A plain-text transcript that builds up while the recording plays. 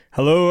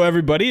Hello,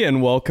 everybody,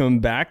 and welcome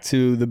back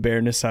to the Bare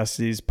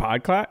Necessities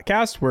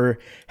podcast. We're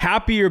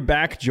happy you're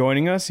back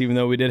joining us, even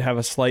though we did have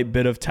a slight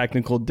bit of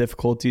technical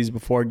difficulties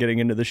before getting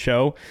into the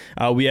show.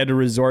 We had to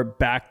resort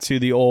back to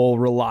the old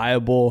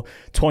reliable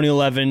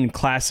 2011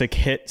 classic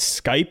hit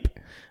Skype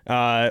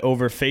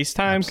over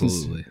FaceTime.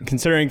 Absolutely.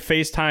 Considering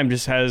FaceTime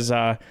just has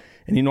an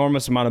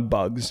enormous amount of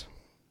bugs.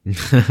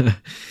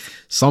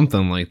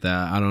 Something like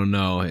that. I don't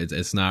know.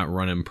 It's not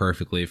running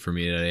perfectly for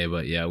me today,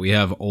 but yeah, we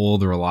have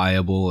old,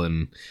 reliable,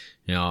 and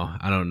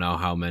I don't know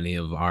how many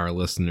of our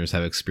listeners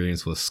have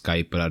experience with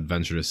Skype, but I'd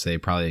venture to say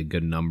probably a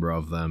good number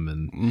of them.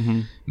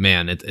 And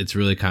man, it's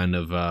really kind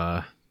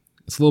of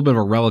it's a little bit of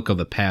a relic of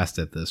the past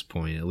at this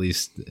point. At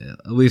least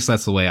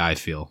that's the way I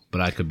feel,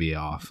 but I could be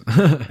off.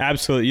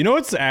 Absolutely. You know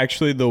what's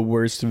actually the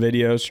worst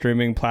video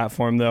streaming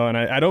platform, though? And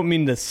I don't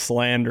mean to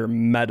slander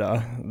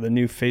Meta, the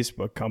new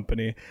Facebook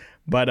company,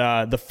 but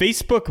the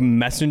Facebook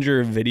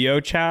Messenger video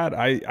chat,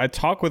 I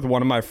talk with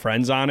one of my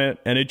friends on it,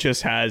 and it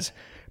just has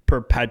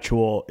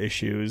perpetual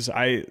issues.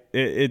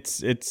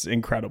 It's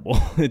incredible.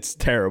 It's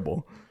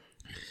terrible.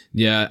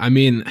 Yeah, I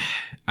mean,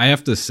 I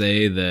have to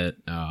say that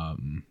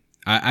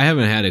I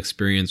haven't had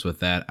experience with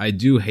that. I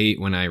do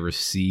hate when I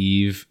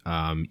receive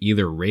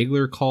either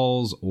regular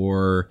calls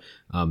or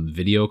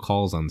video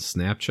calls on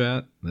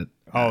Snapchat.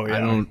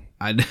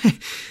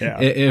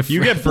 If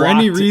you get for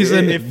any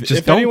reason,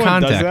 just don't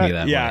contact me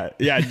that way.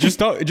 Yeah,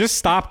 just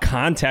stop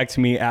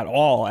contacting me at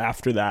all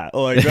after that.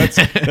 Like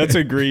that's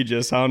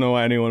egregious. I don't know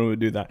why anyone would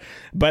do that.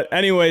 But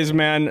anyways,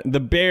 man, the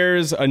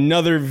Bears,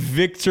 another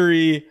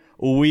victory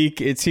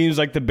week. It seems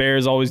like the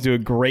Bears always do a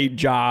great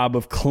job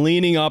of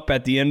cleaning up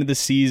at the end of the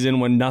season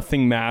when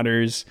nothing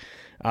matters.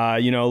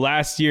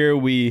 Last year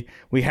we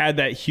had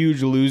that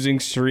huge losing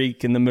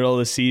streak in the middle of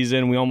the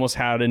season. We almost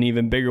had an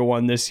even bigger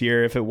one this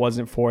year if it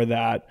wasn't for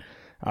that.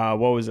 What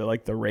was it,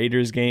 like the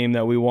Raiders game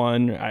that we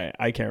won?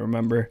 I can't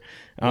remember.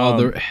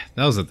 That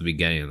was at the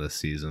beginning of the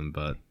season,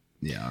 but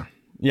yeah.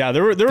 Yeah,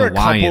 there were a couple. The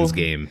Lions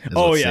game is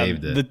what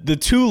saved it. The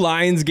two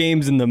Lions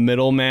games in the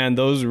middle, man,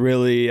 those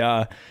really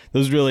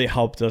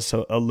helped us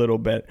a little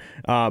bit.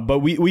 But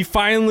we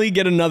finally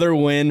get another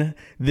win,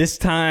 this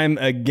time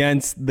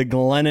against the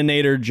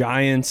Glenninator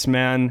Giants,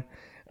 man.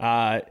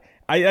 I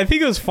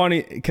think it was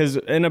funny because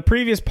in a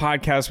previous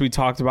podcast, we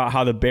talked about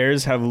how the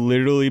Bears have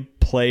literally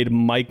played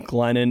Mike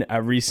Glennon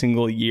every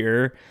single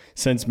year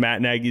since Matt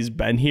Nagy's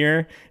been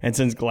here and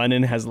since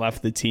Glennon has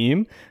left the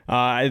team.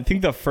 I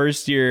think the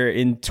first year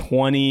in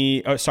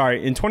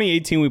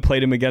 2018, we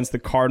played him against the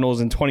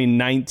Cardinals. In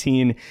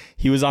 2019,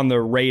 he was on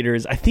the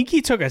Raiders. I think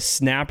he took a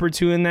snap or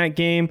two in that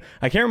game.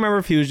 I can't remember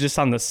if he was just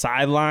on the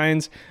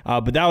sidelines,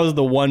 but that was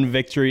the one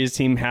victory his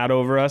team had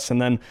over us.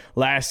 And then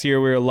last year,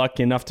 we were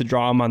lucky enough to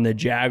draw him on the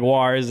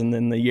Jaguars. And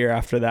then the year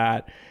after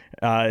that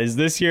is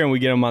this year, and we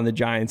get him on the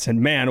Giants.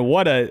 And man,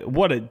 what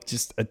a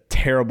just a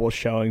terrible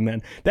showing,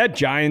 man. That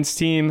Giants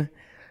team,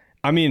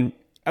 I mean,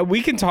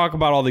 we can talk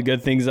about all the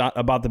good things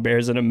about the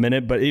Bears in a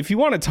minute, but if you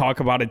want to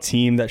talk about a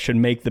team that should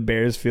make the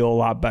Bears feel a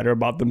lot better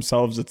about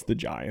themselves, it's the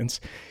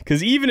Giants.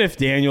 Because even if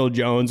Daniel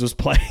Jones was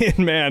playing,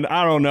 man,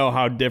 I don't know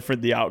how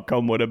different the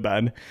outcome would have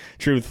been,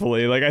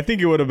 truthfully. Like, I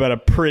think it would have been a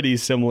pretty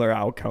similar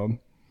outcome.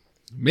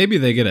 Maybe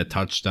they get a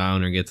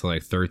touchdown or get to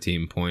like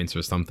 13 points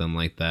or something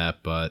like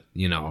that. But,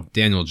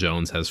 Daniel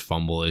Jones has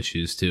fumble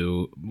issues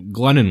too.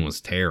 Glennon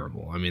was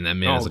terrible. I mean, that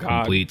man is a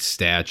complete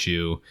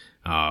statue.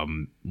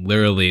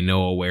 Literally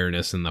no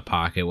awareness in the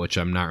pocket, which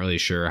I'm not really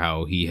sure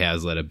how he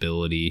has that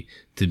ability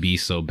to be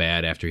so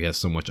bad after he has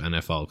so much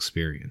NFL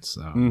experience.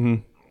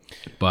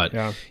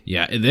 But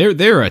yeah,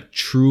 they're a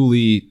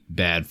truly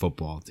bad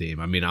football team.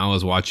 I mean, I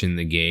was watching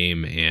the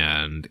game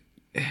and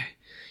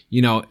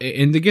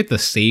and to get the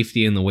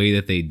safety in the way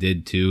that they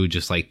did too,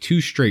 just like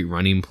two straight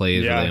running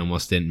plays where they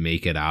almost didn't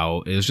make it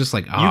out. It was just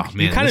like,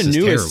 you kind of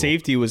knew a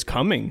safety was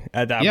coming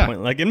at that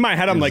point. Like in my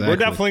head, I'm like, we're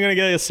definitely going to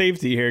get a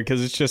safety here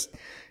because it's just,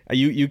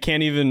 you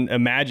can't even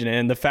imagine it.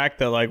 And the fact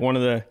that like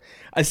I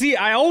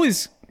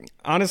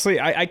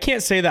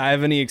can't say that I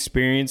have any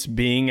experience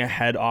being a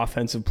head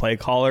offensive play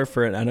caller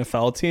for an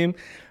NFL team.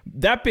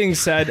 That being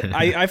said,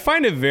 I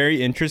find it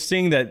very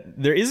interesting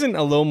that there isn't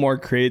a little more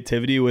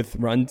creativity with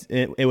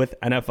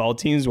NFL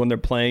teams when they're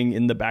playing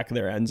in the back of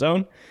their end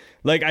zone.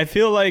 Like, I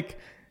feel like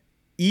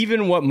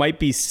even what might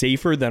be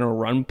safer than a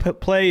run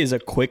play is a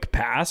quick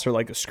pass or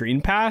like a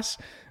screen pass.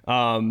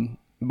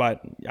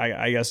 But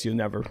I guess you'll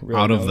never really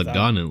out of the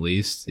gun, at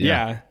least.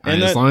 Yeah.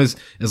 And as long as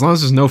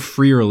there's no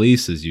free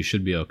releases, you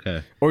should be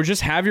okay. Or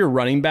just have your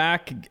running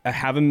back,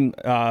 have him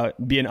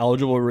be an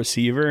eligible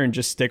receiver and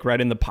just stick right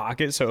in the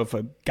pocket. So if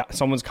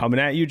someone's coming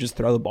at you, just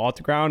throw the ball at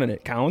the ground and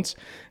it counts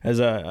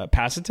as a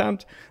pass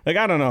attempt. Like,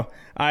 I don't know.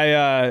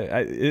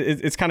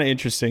 It's kind of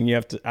interesting.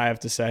 I have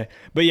to say.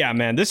 But yeah,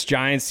 man, this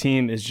Giants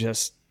team is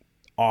just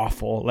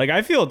awful. Like,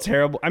 I feel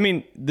terrible. I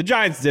mean, the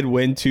Giants did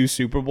win 2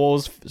 Super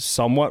Bowls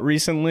somewhat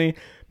recently,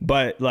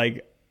 but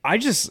like,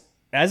 as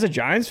a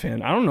Giants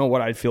fan, I don't know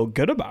what I'd feel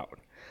good about.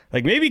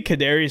 Like, maybe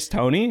Kadarius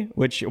Toney,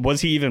 which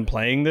was he even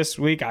playing this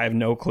week? I have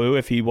no clue.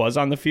 If he was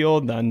on the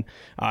field, then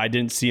I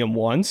didn't see him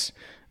once.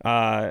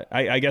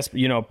 I guess,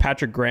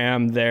 Patrick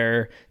Graham,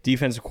 their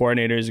defensive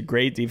coordinator, is a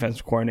great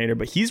defensive coordinator,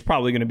 but he's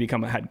probably going to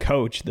become a head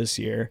coach this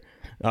year,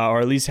 or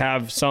at least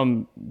have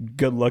some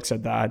good looks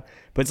at that.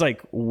 But it's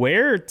like,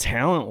 where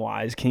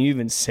talent-wise can you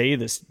even say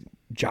this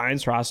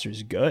Giants roster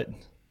is good?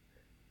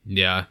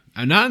 Yeah,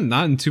 not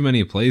in too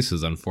many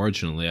places,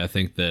 unfortunately. I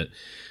think that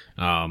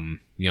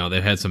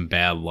they've had some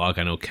bad luck.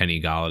 I know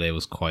Kenny Golladay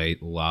was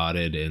quite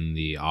lauded in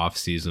the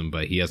offseason,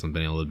 but he hasn't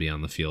been able to be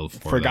on the field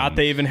for Forgot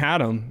they even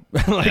had him.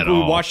 We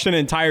watched an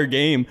entire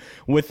game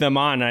with them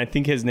on, and I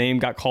think his name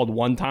got called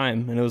one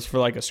time, and it was for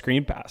like a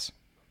screen pass.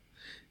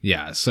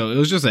 Yeah, so it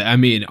was just,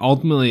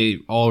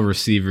 ultimately, all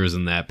receivers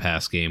in that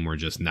pass game were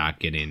just not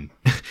getting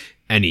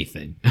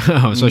anything,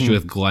 especially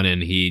with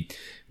Glennon.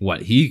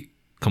 He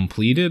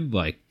completed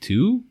like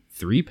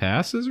 2-3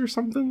 passes or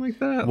something like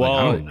that. Well,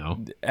 I don't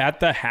know. At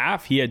the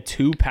half, he had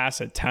 2 pass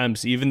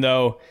attempts, even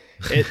though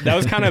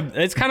it's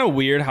kind of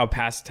weird how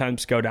pass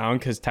attempts go down,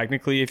 because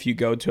technically if you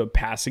go to a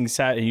passing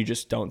set and you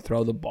just don't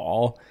throw the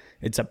ball,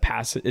 it's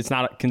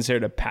not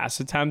considered a pass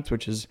attempt,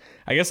 which is,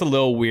 I guess, a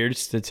little weird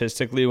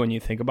statistically when you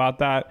think about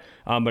that.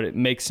 But it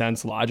makes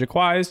sense logic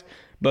wise.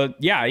 But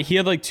yeah, he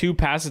had like 2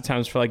 pass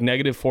attempts for like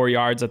 -4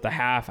 yards at the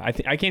half. I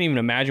can't even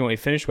imagine what he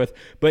finished with.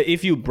 But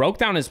if you broke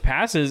down his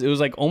passes, it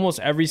was like almost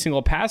every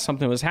single pass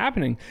something was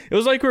happening. It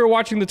was like we were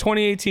watching the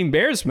 2018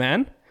 Bears,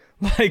 man.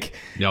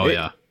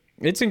 Yeah.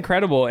 It's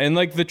incredible. And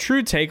like the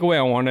true takeaway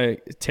I want to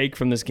take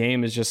from this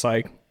game is just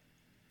like,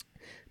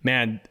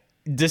 man,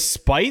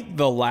 despite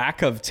the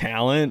lack of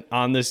talent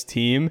on this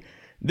team,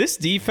 this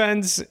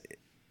defense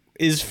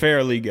is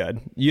fairly good.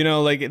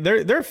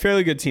 They're a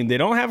fairly good team. They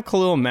don't have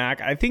Khalil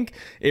Mack. I think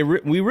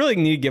we really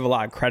need to give a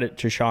lot of credit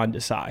to Sean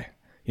Desai.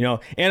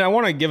 And I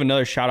want to give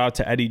another shout out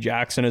to Eddie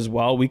Jackson as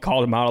well. We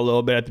called him out a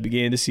little bit at the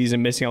beginning of the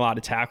season, missing a lot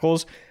of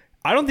tackles.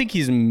 I don't think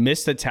he's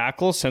missed a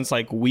tackle since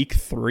like week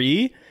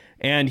 3,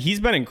 and he's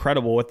been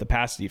incredible with the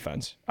pass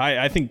defense.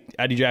 I think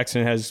Eddie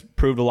Jackson has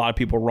proved a lot of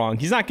people wrong.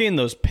 He's not getting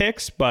those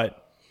picks, but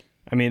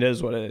it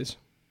is what it is.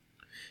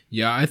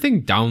 Yeah, I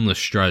think down the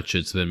stretch,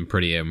 it's been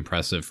pretty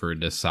impressive for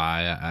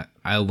Desai.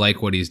 I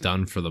like what he's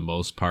done for the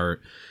most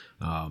part.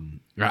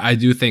 I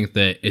do think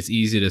that it's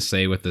easy to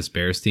say with this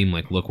Bears team,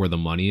 like, look where the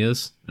money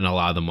is, and a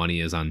lot of the money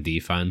is on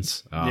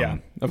defense. Yeah,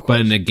 of course. But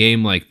in a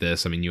game like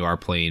this, you are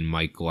playing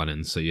Mike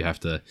Glennon, so you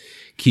have to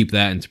keep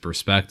that into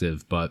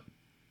perspective. But,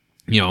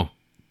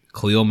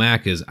 Khalil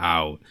Mack is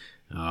out.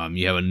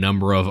 You have a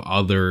number of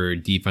other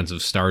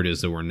defensive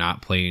starters that were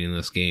not playing in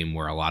this game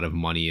where a lot of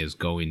money is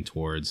going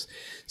towards.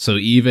 So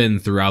even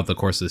throughout the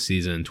course of the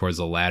season, towards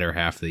the latter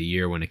half of the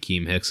year when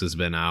Akeem Hicks has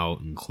been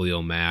out and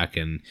Khalil Mack,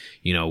 and,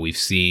 we've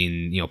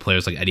seen,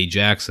 players like Eddie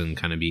Jackson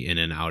kind of be in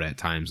and out at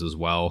times as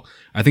well.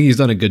 I think he's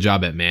done a good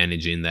job at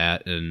managing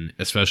that, and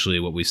especially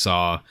what we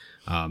saw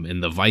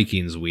in the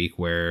Vikings week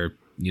where,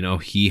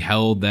 he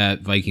held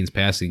that Vikings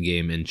passing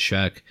game in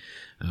check.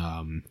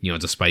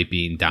 Despite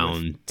being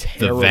down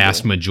the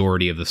vast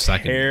majority of the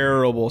secondary.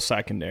 Terrible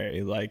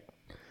secondary. Like,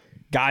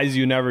 guys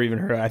you never even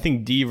heard of. I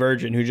think D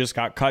Virgin, who just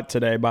got cut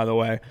today, by the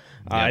way.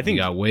 I think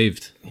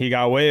he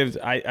got waived.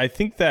 I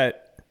think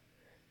that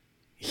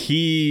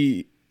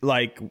he,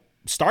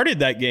 started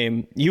that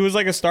game. He was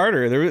like a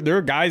starter. There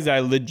were guys that I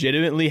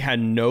legitimately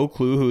had no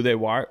clue who they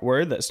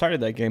were that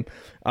started that game.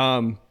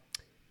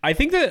 I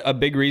think that a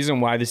big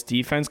reason why this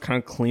defense kind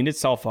of cleaned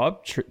itself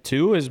up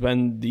too has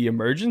been the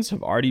emergence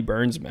of Artie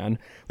Burns, man.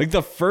 Like,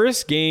 the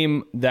first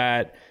game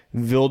that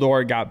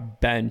Vildor got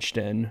benched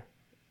in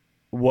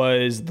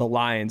was the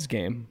Lions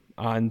game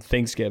on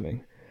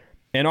Thanksgiving.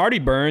 And Artie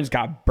Burns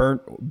got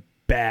burnt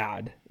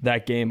bad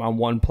that game on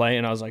one play,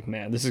 and I was like,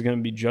 man, this is going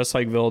to be just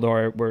like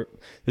Vildor.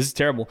 This is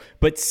terrible.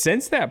 But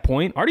since that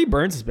point, Artie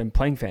Burns has been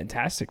playing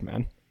fantastic,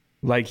 man.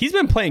 Like, he's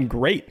been playing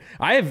great.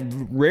 I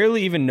have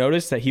rarely even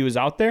noticed that he was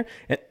out there.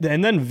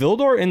 And then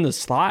Vildor in the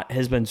slot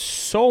has been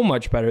so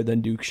much better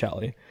than Duke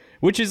Shelley,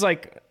 which is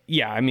like,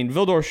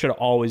 Vildor should have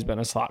always been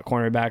a slot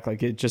cornerback.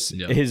 Like,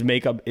 his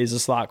makeup is a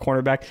slot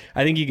cornerback.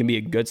 I think he can be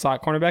a good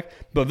slot cornerback.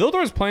 But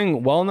Vildor is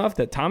playing well enough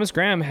that Thomas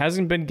Graham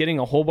hasn't been getting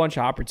a whole bunch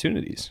of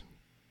opportunities.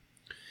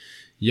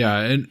 Yeah,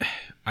 and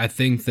I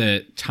think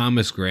that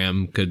Thomas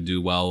Graham could do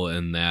well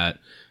in that,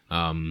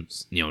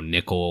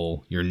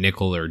 nickel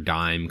or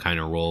dime kind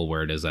of role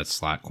where it is that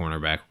slot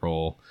cornerback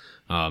role.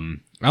 I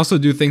also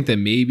do think that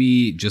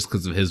maybe just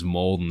because of his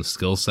mold and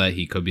skill set,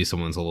 he could be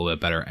someone that's a little bit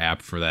better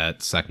apt for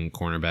that second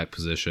cornerback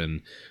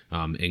position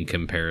in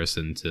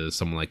comparison to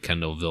someone like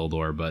Kendall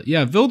Vildor. But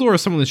yeah, Vildor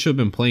is someone that should have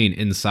been playing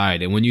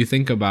inside. And when you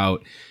think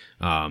about,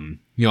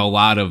 a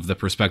lot of the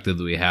perspective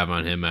that we have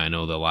on him, I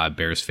know that a lot of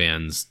Bears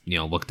fans,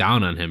 look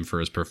down on him for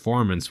his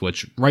performance,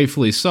 which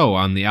rightfully so.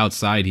 On the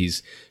outside,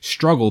 he's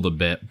struggled a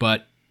bit,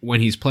 but when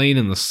he's playing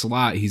in the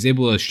slot, he's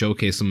able to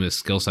showcase some of his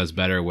skill sets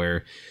better,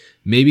 where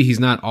maybe he's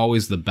not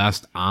always the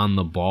best on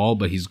the ball,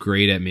 but he's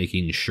great at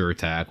making sure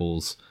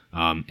tackles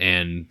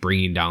and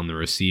bringing down the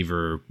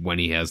receiver when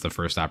he has the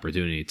first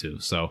opportunity to.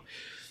 So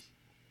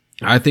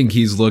I think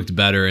he's looked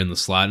better in the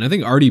slot. And I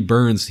think Artie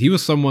Burns, he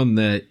was someone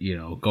that,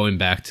 going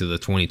back to the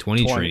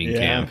 2020 training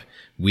camp,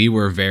 we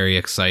were very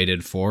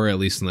excited for, at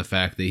least in the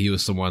fact that he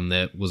was someone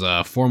that was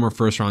a former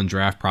first-round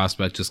draft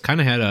prospect, just kind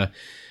of had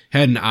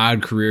an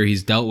odd career.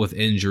 He's dealt with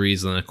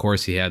injuries, and of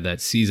course he had that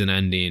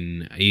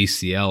season-ending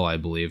ACL, I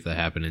believe, that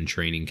happened in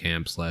training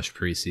camp /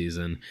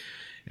 preseason,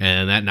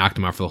 and that knocked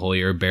him out for the whole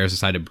year. Bears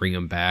decided to bring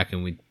him back,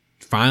 and we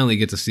finally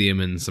get to see him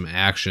in some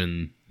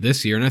action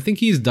this year, and I think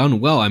he's done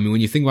well. I mean,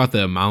 when you think about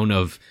the amount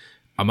of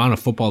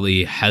football that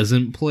he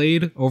hasn't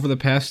played over the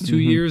past 2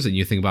 years, and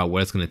you think about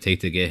what it's going to take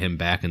to get him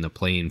back into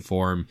playing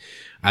form,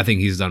 I think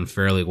he's done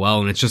fairly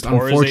well. And it's just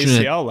unfortunate. His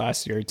ACL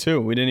last year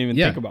too. We didn't even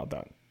think about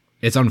that.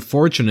 It's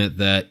unfortunate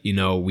that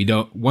we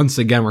don't. Once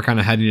again, we're kind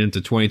of heading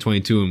into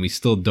 2022, and we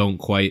still don't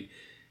quite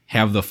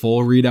have the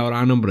full readout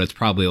on him. But it's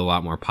probably a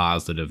lot more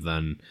positive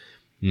than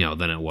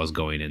it was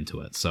going into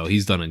it. So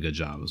he's done a good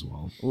job as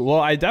well. Well,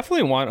 I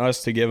definitely want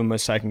us to give him a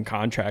second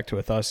contract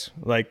with us.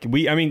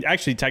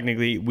 Actually,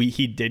 technically,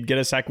 he did get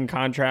a second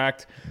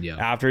contract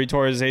after he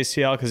tore his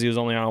ACL because he was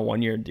only on a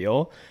 1-year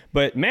deal.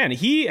 But man,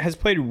 he has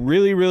played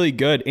really, really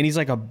good, and he's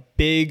like a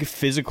big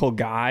physical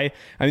guy.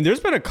 I mean,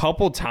 there's been a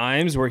couple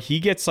times where he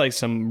gets like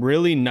some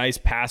really nice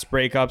pass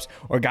breakups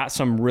or got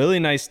some really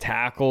nice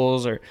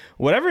tackles or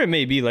whatever it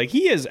may be. Like,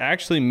 he has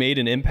actually made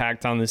an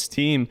impact on this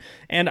team,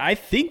 and I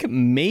think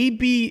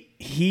maybe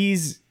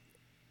he's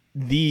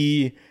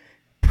the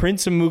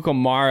Prince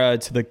Amukamara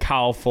to the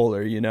Kyle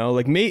Fuller, you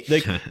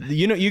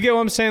get what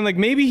I'm saying? Like,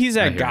 maybe he's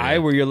that guy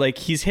where you're like,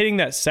 he's hitting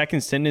that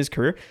second stint in his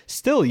career,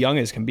 still young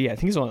as can be. I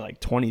think he's only like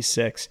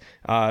 26,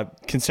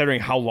 considering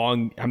how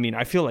long. I mean,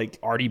 I feel like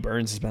Artie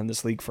Burns has been in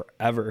this league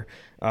forever,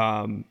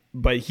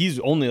 but he's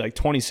only like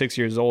 26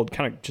 years old,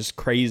 kind of just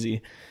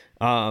crazy.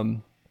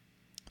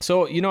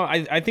 So,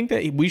 I think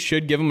that we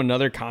should give him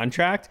another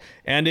contract,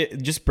 and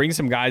it just brings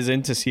some guys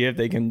in to see if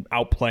they can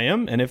outplay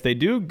him. And if they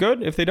do,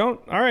 good. If they don't,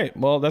 all right,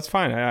 well, that's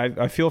fine.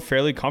 I feel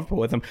fairly comfortable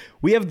with him.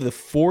 We have the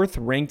 4th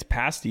ranked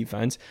pass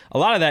defense. A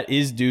lot of that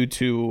is due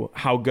to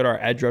how good our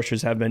edge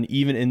rushers have been,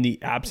 even in the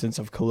absence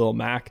of Khalil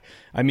Mack.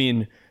 I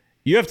mean,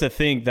 you have to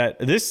think that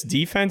this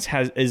defense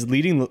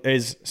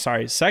is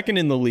second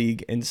in the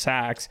league in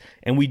sacks,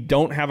 and we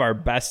don't have our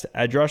best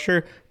edge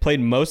rusher. Played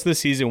most of the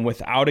season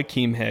without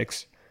Akeem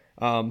Hicks.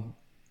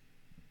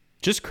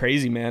 Just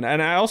crazy, man.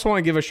 And I also want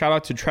to give a shout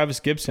out to Travis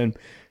Gibson.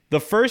 The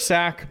first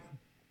sack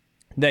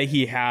that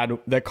he had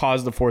that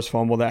caused the forced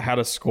fumble that had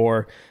a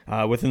score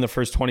within the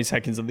first 20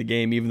 seconds of the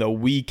game, even though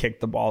we kicked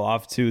the ball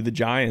off to the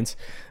Giants.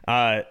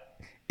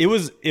 It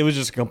was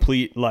just a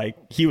complete,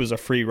 he was a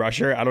free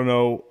rusher. I don't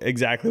know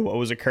exactly what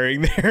was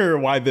occurring there or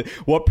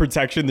what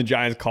protection the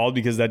Giants called,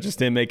 because that just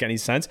didn't make any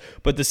sense.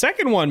 But the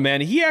second one,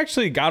 man, he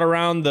actually got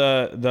around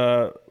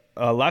the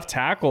left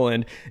tackle,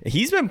 and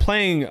he's been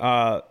playing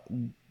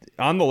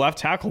on the left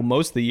tackle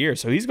most of the year.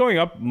 So he's going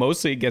up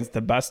mostly against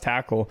the best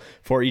tackle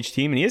for each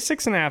team, and he has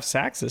 6.5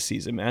 sacks this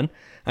season, man.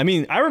 I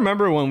mean, I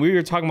remember when we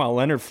were talking about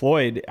Leonard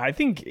Floyd, I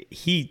think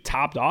he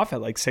topped off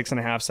at like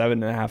 6.5,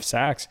 7.5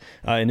 sacks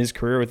in his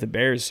career with the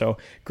Bears. So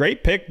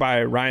great pick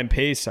by Ryan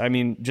Pace. I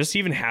mean, just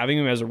even having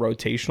him as a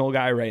rotational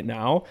guy right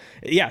now.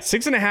 Yeah,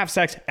 6.5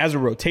 sacks as a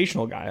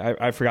rotational guy.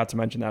 I forgot to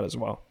mention that as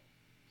well.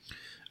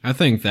 I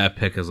think that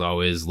pick has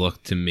always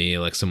looked to me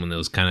like someone that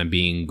was kind of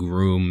being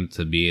groomed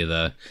to be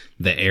the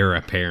heir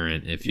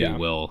apparent, if you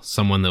will.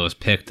 Someone that was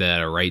picked at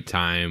a right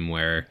time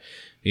where,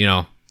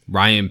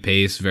 Ryan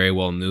Pace very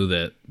well knew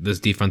that this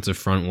defensive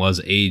front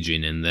was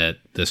aging and that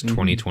this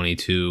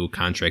 2022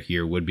 contract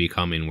year would be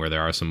coming, where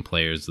there are some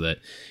players that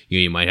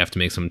you might have to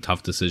make some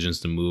tough decisions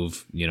to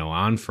move,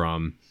 on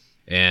from.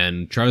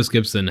 And Travis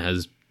Gibson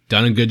has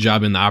done a good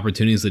job in the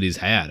opportunities that he's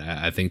had.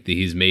 I think that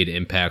he's made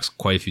impacts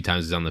quite a few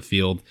times he's on the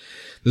field.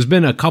 There's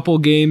been a couple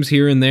games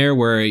here and there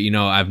where,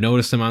 I've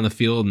noticed him on the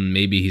field and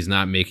maybe he's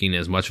not making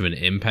as much of an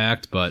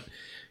impact, but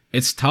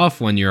it's tough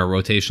when you're a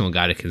rotational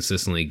guy to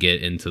consistently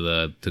get into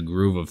the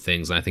groove of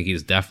things. And I think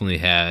he's definitely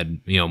had,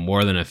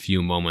 more than a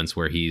few moments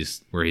where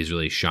he's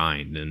really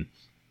shined. And,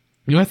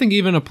 I think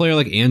even a player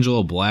like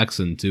Angelo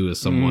Blackson too is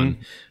someone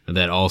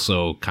that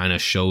also kind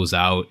of shows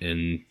out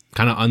in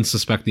kind of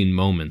unsuspecting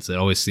moments. It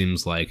always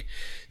seems like,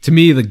 to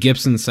me, the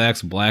Gibson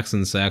sacks,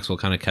 Blackson sacks will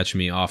kind of catch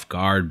me off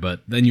guard,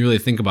 but then you really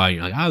think about it,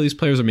 you're like, these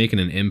players are making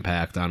an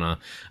impact on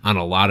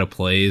a lot of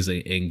plays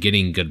and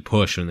getting good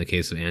push. In the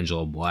case of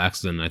Angelo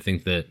Blackson, I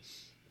think that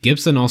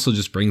Gibson also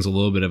just brings a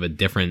little bit of a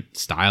different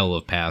style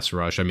of pass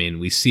rush. I mean,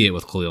 we see it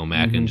with Khalil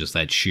Mack and just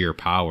that sheer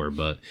power,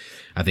 but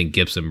I think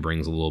Gibson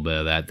brings a little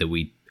bit of that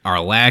we are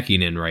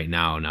lacking in right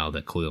now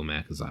that Khalil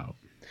Mack is out.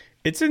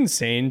 It's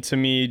insane to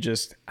me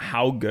just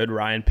how good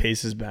Ryan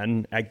Pace has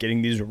been at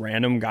getting these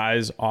random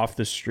guys off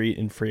the street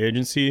in free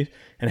agency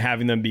and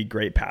having them be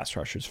great pass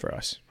rushers for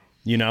us.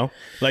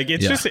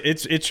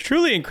 It's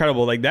truly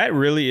incredible. Like, that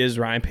really is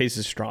Ryan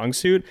Pace's strong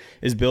suit,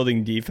 is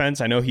building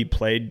defense. I know he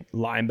played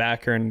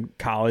linebacker in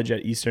college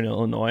at Eastern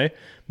Illinois,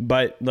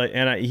 but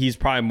he's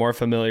probably more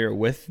familiar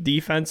with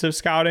defensive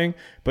scouting.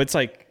 But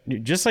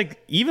it's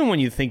even when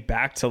you think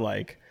back to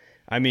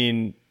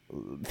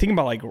thinking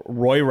about like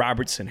Roy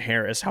Robertson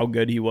Harris, how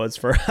good he was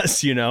for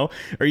us, you know,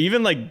 or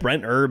even like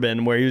Brent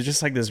Urban, where he was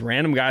just like this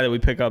random guy that we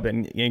pick up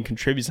and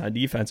contributes on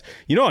defense.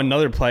 You know,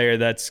 another player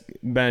that's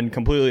been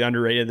completely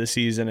underrated this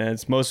season, and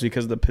it's mostly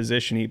because of the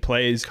position he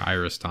plays.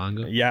 Khyiris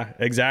Tonga. Yeah,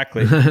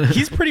 exactly.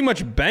 He's pretty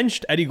much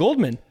benched Eddie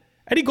Goldman.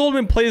 Eddie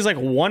Goldman plays like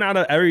 1 out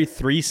of every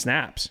 3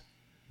 snaps.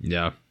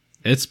 Yeah.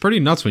 It's pretty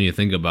nuts when you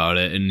think about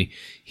it. And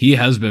he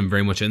has been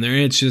very much in there.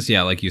 It's just,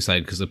 yeah, like you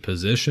said, because of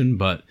position.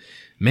 But,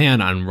 man,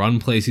 on run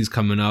plays, he's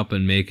coming up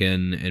and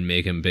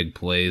making big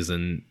plays.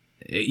 And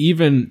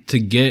even to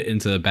get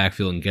into the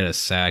backfield and get a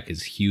sack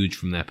is huge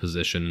from that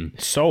position.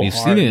 We've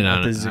seen it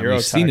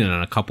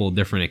on a couple of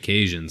different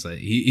occasions.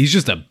 He's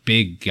just a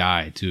big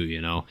guy, too, you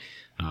know.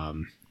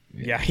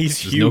 Yeah, he's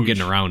huge. No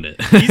getting around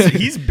it.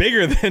 he's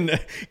bigger than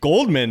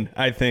Goldman,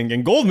 I think.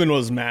 And Goldman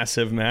was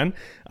massive, man.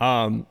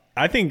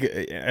 I think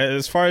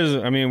as far as,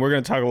 I mean, we're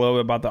going to talk a little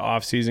bit about the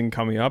offseason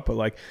coming up, but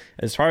like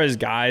as far as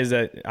guys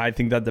that I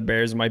think that the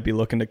Bears might be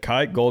looking to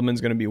cut, Goldman's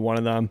going to be one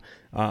of them.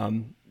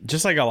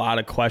 Just like a lot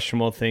of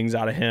questionable things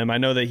out of him. I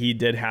know that he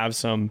did have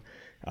some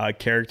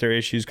character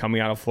issues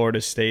coming out of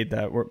Florida State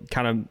that were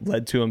kind of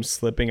led to him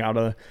slipping out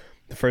of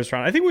the first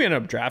round. I think we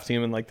ended up drafting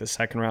him in like the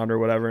second round or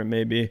whatever it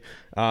may be.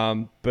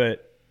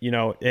 But you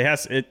know, it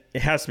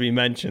has to be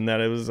mentioned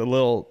that it was a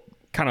little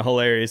kind of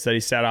hilarious that he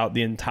sat out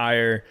the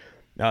entire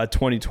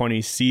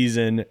 2020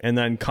 season and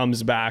then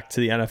comes back to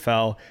the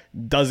NFL,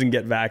 doesn't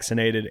get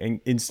vaccinated, and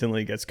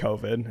instantly gets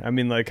COVID. I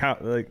mean,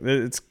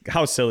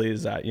 how silly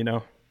is that, you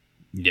know?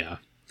 Yeah.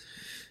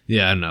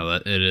 Yeah, no,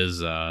 that it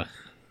is. I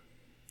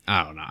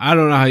don't know. I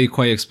don't know how you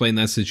quite explain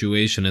that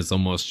situation. It's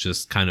almost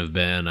just kind of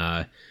been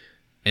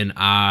an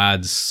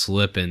odd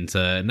slip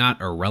into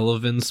not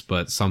irrelevance,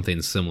 but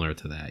something similar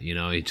to that. You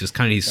know,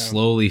 he's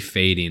slowly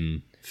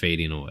fading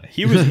away.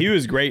 He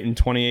was great in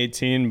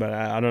 2018, but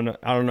I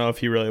don't know if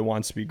he really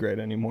wants to be great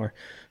anymore.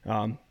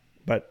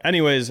 But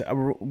anyways,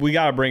 we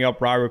got to bring up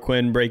Robert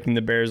Quinn breaking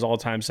the Bears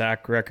all-time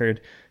sack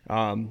record.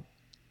 I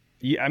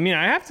mean,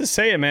 I have to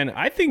say it, man.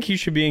 I think he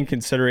should be in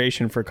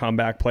consideration for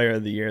comeback player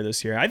of the year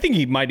this year. I think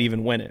he might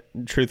even win it,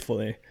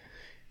 truthfully.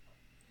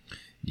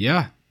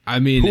 Yeah. I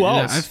mean, who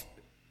else?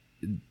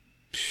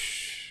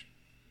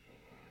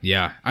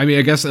 Yeah, I mean,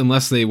 I guess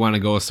unless they want to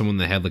go with someone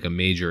that had like a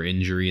major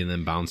injury and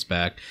then bounce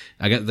back,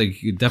 I guess they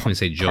could definitely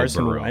say Joe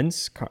Burrow.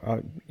 Wentz,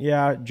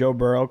 Joe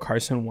Burrow,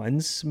 Carson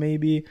Wentz,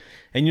 maybe.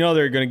 And you know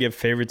they're going to give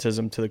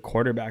favoritism to the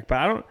quarterback,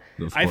 but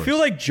I feel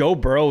like Joe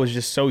Burrow was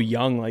just so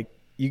young. Like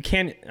you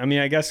can't. I mean,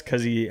 I guess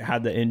because he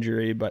had the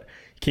injury, but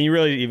can you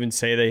really even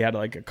say that he had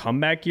like a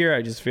comeback year?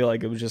 I just feel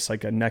like it was just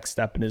like a next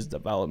step in his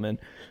development.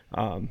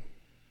 Yeah,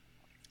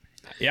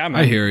 man.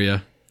 I hear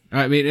you.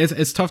 I mean,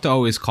 it's tough to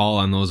always call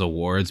on those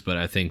awards, but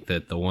I think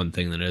that the one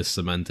thing that is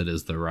cemented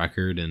is the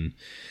record. And,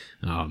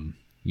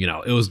 you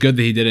know, it was good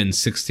that he did it in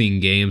 16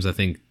 games. I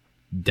think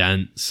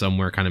Dent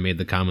somewhere kind of made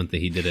the comment that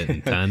he did it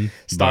in 10.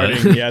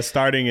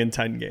 starting in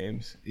 10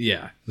 games.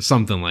 Yeah,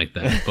 something like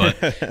that.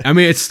 But, I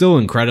mean, it's still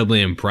incredibly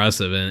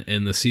impressive.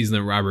 And the season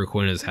that Robert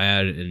Quinn has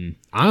had, and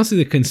honestly,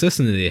 the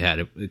consistency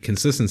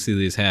that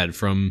he's had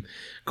from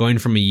going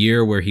from a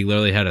year where he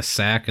literally had a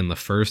sack in the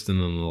first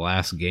and then the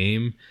last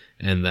game,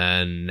 and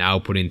then now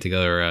putting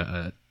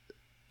together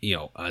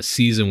a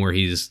season where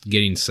he's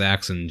getting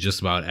sacks in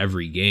just about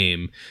every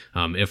game,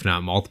 if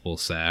not multiple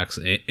sacks,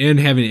 and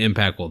having an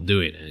impact while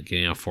doing it,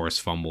 getting a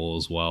forced fumble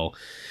as well.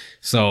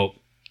 So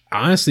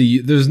honestly,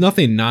 there's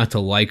nothing not to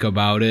like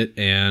about it.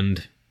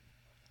 And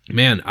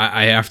man,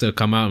 I have to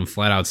come out and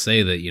flat out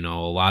say that, you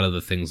know, a lot of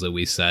the things that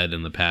we said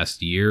in the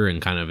past year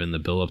and kind of in the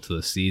build up to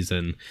the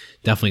season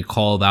definitely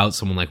called out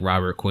someone like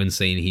Robert Quinn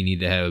saying he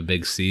needed to have a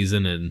big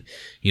season. And,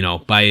 you know,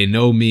 by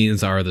no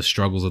means are the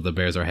struggles that the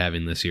Bears are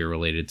having this year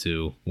related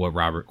to what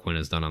Robert Quinn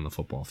has done on the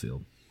football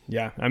field.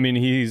 Yeah. I mean,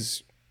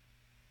 he's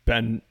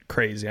been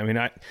crazy. I mean,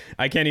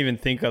 I can't even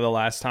think of the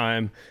last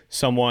time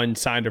someone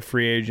signed a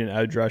free agent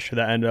edge rusher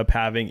that ended up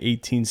having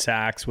 18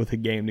 sacks with a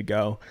game to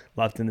go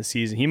left in the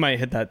season. He might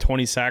hit that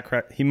 20 sack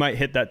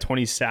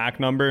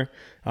number.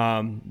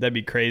 That'd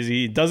be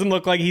crazy. It doesn't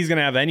look like he's going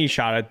to have any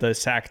shot at the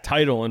sack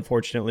title,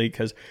 unfortunately,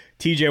 because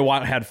TJ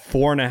Watt had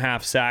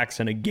 4.5 sacks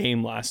in a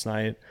game last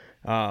night,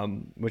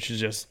 which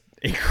is just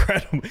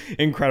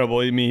incredible.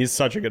 I mean, he's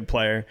such a good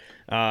player.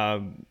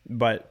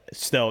 But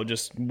still,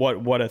 just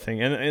what a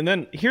thing. And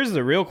then here's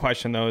the real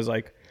question, though, is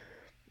like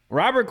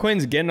Robert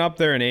Quinn's getting up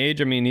there in age.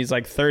 I mean, he's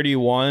like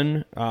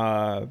 31.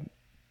 I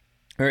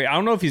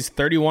don't know if he's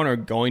 31 or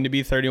going to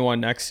be 31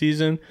 next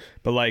season,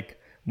 but like,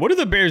 what do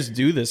the Bears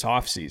do this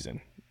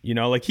offseason? You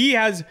know, like he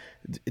has,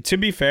 to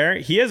be fair,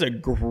 he has a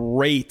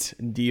great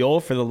deal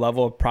for the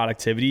level of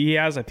productivity he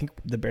has. I think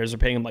the Bears are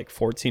paying him like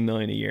 $14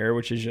 million a year,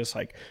 which is just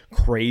like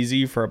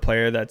crazy for a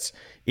player that's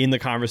in the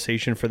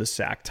conversation for the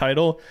sack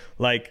title.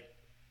 Like,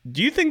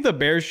 do you think the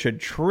Bears should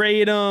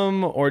trade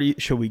him or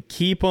should we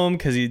keep him?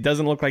 Because he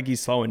doesn't look like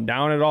he's slowing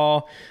down at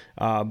all.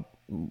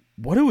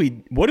 What do we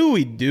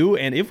do?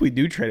 And if we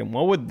do trade him,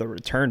 what would the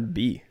return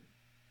be?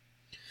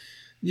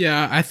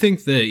 Yeah, I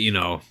think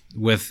that,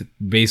 with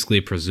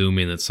basically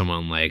presuming that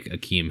someone like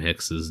Akeem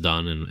Hicks is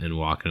done and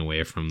walking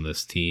away from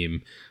this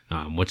team,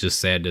 which is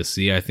sad to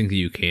see, I think that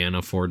you can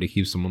afford to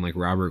keep someone like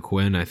Robert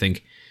Quinn. I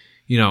think,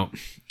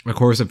 of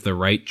course, if the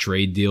right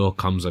trade deal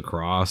comes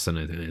across and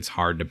it's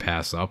hard to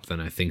pass up, then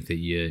I think that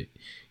you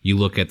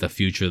look at the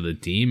future of the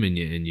team and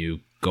you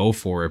go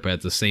for it. But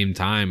at the same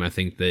time, I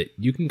think that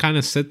you can kind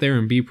of sit there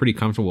and be pretty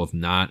comfortable with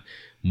not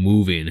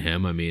moving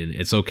him. I mean,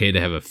 it's okay to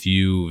have a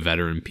few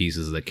veteran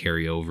pieces that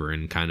carry over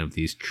in kind of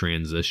these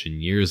transition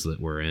years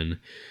that we're in.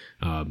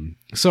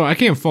 So I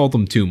can't fault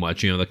him too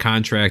much. The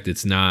contract,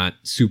 it's not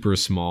super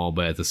small,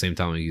 but at the same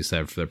time, like you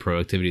said, for the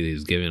productivity that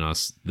he's giving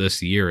us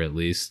this year, at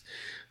least,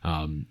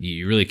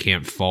 you really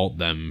can't fault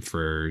them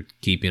for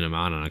keeping him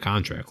on a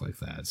contract like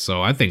that.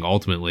 So I think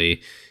ultimately,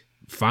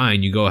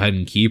 fine, you go ahead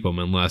and keep him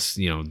unless,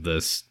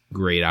 this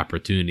great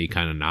opportunity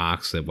kind of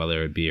knocks it,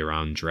 whether it be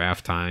around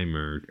draft time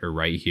or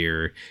right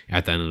here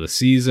at the end of the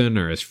season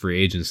or as free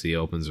agency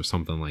opens or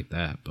something like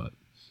that. But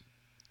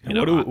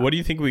what do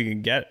you think we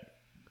can get?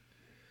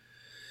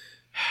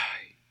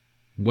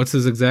 What's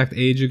his exact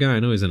age again?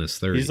 I know he's in his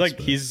 30s.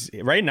 He's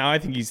right now, I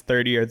think he's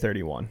 30 or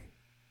 31.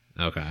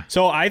 Okay.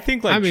 So I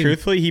think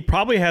truthfully, he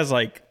probably has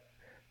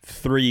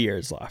 3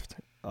 years left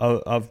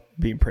of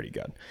being pretty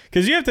good.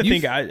 Because you have to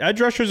think edge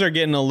rushers are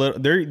getting a little,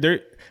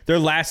 they're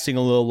lasting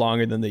a little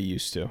longer than they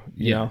used to.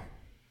 You know?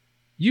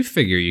 You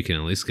figure you can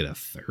at least get a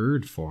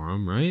third for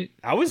him, right?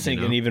 I was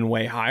thinking even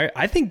way higher.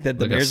 I think that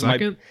the Bears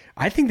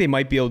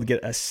might be able to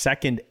get a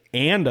second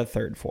and a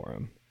third for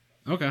him.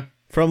 Okay.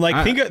 From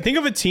think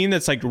of a team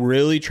that's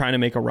really trying to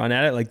make a run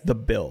at it, like the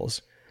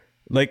Bills.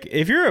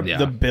 If you're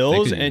the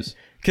Bills, and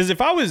because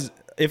if I was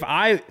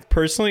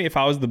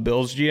the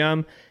Bills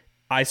GM,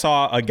 I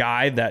saw a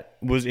guy that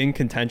was in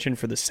contention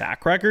for the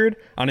sack record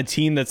on a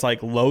team that's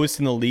lowest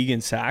in the league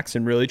in sacks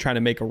and really trying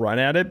to make a run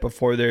at it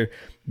before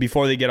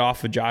they get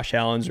off of Josh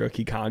Allen's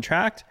rookie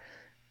contract.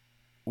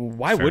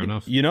 Why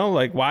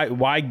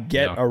why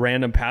get a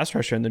random pass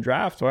rusher in the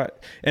draft?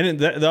 And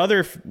the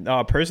other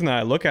person that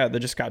I look at that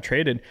just got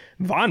traded,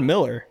 Von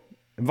Miller.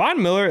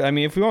 Von Miller, I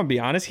mean, if we want to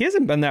be honest, he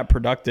hasn't been that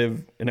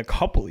productive in a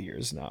couple of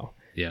years now.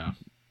 Yeah.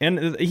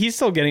 And he's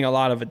still getting a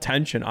lot of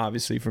attention,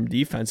 obviously, from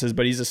defenses,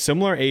 but he's a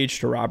similar age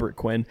to Robert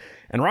Quinn.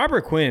 And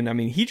Robert Quinn, I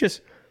mean, he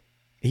just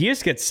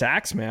gets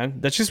sacks,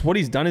 man. That's just what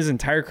he's done his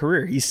entire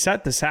career. He's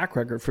set the sack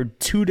record for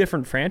 2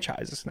 different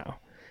franchises now.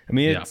 I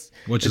mean,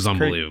 which is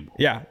unbelievable.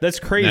 Yeah, that's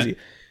crazy.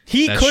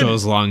 That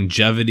shows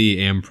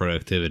longevity and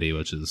productivity,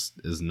 which is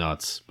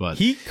nuts. But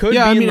he could be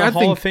in the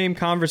Hall of Fame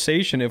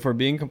conversation if we're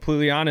being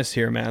completely honest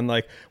here, man.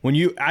 I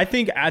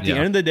think at the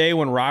end of the day,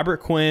 when Robert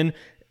Quinn,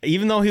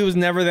 even though he was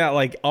never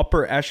that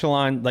upper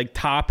echelon,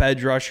 top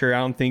edge rusher, I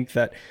don't think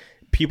that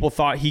people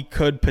thought he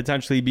could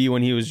potentially be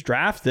when he was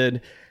drafted.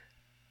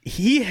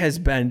 He has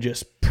been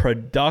just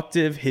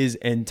productive his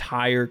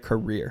entire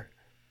career.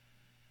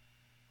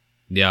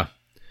 Yeah.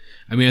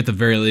 I mean, at the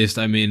very least,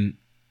 if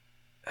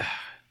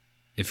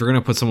you're going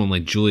to put someone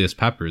like Julius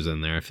Peppers in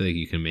there, I feel like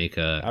you can make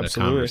a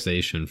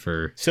conversation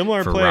for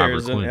similar for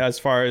players as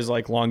far as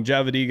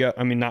longevity go.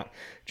 I mean, not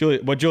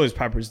what Julius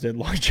Peppers did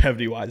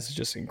longevity wise is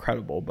just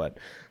incredible, but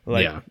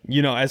I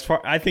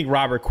think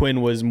Robert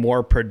Quinn was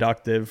more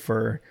productive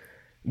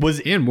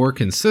and more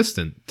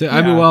consistent.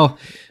 I mean, well,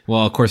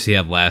 of course he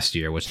had last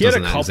year, which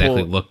doesn't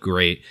exactly look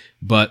great.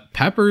 But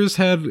Peppers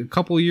had a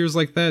couple of years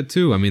like that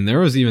too. I mean, there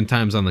was even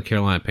times on the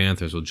Carolina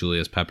Panthers where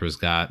Julius Peppers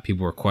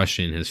people were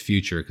questioning his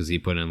future because he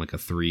put in a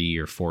 3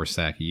 or 4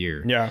 sack a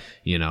year. Yeah,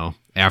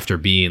 after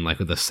being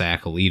the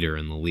sack leader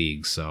in the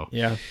league. So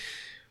yeah,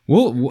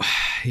 well,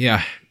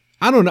 yeah.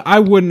 I don't know. I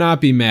would not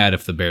be mad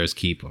if the Bears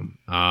keep him.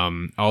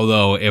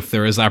 Although if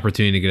there is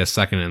opportunity to get a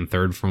second and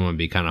third from him, I'd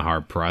be kind of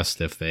hard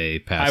pressed if they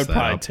pass that.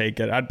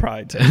 I'd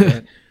probably take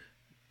it.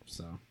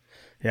 So,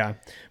 yeah.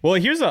 Well,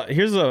 here's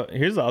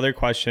the other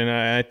question.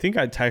 I think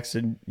I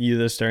texted you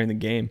this during the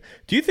game.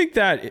 Do you think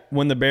that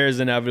when the Bears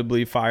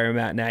inevitably fire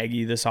Matt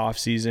Nagy this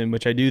offseason,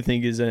 which I do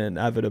think is an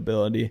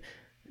inevitability,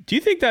 do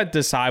you think that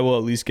Desai will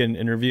at least get an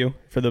interview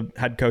for the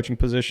head coaching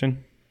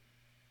position?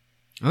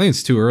 I think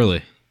it's too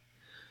early.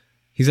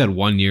 He's had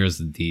 1 year as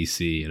the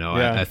DC.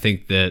 I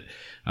think that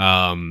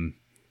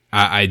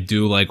I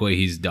do like what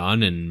he's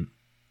done, and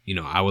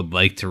I would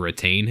like to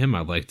retain him.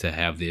 I'd like to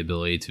have the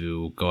ability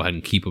to go ahead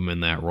and keep him in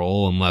that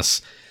role,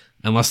 unless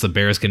the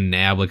Bears can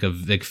nab a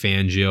Vic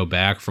Fangio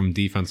back from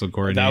defensive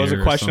coordinator. That was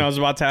a question I was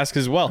about to ask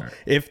as well. Right.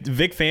 If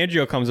Vic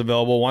Fangio comes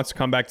available, wants to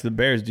come back to the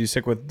Bears, do you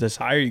stick with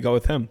Desai or you go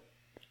with him?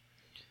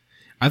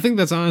 I think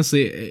that's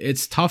honestly,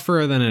 it's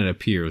tougher than it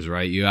appears,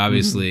 right? You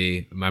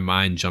obviously, my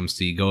mind jumps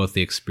to, you go with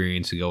the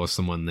experience, you go with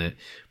someone that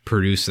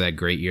produced that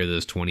great year that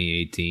was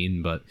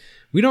 2018, but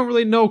we don't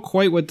really know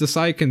quite what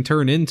Desai can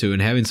turn into,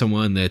 and having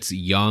someone that's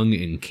young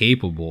and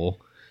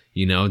capable,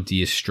 do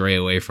you stray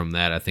away from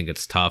that? I think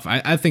it's tough.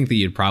 I think that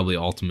you'd probably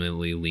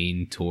ultimately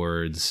lean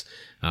towards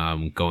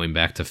going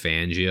back to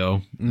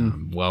Fangio.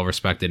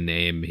 Well-respected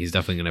name. He's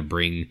definitely going to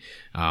bring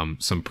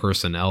some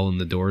personnel in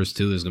the doors,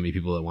 too. There's going to be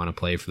people that want to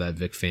play for that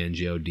Vic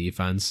Fangio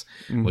defense,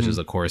 which is,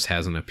 of course,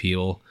 has an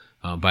appeal.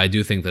 But I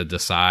do think that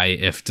Desai,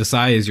 if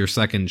Desai is your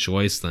second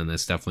choice, then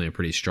it's definitely a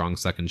pretty strong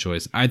second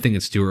choice. I think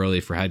it's too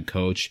early for head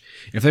coach.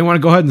 If they want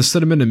to go ahead and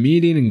sit him in a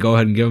meeting and go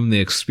ahead and give him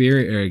the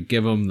experience, or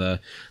give him the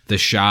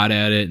shot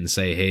at it and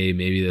say, hey,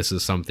 maybe this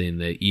is something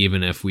that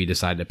even if we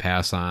decide to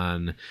pass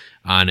on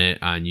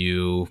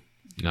you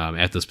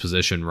at this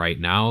position right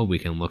now, we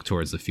can look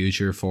towards the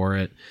future for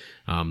it.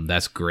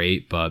 That's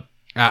great, but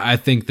I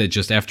think that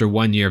just after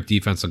 1 year of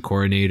defensive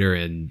coordinator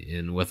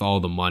and with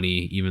all the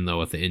money, even though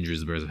with the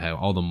injuries the Bears have had,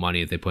 all the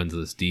money that they put into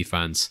this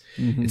defense,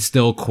 it's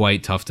still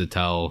quite tough to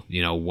tell,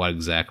 what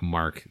exact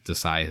mark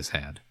Desai has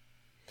had.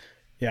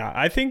 Yeah,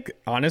 I think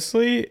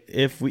honestly,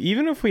 if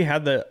we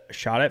had the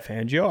shot at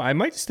Fangio, I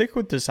might stick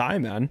with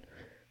Desai, man.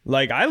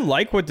 Like, I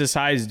like what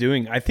Desai is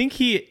doing. I think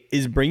he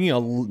is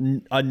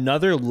bringing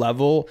another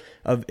level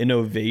of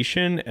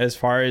innovation as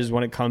far as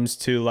when it comes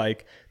to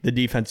like the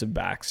defensive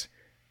backs.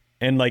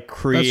 And like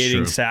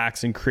creating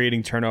sacks and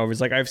creating turnovers.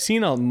 Like, I've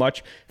seen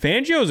Fangio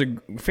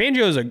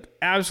is a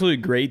absolutely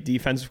great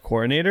defensive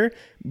coordinator,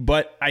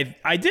 but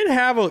I did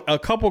have a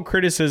couple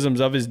criticisms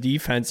of his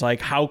defense,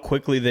 like how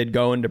quickly they'd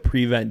go into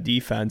prevent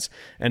defense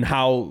and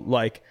how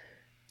like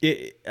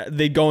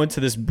they go into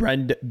this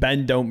bend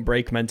don't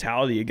break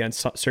mentality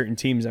against certain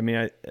teams. I mean,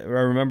 I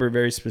remember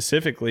very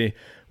specifically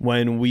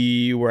when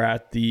we were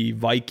at the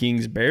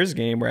Vikings-Bears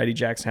game where Eddie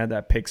Jackson had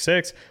that pick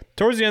six.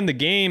 Towards the end of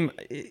the game,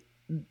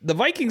 the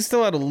Vikings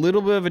still had a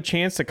little bit of a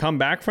chance to come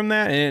back from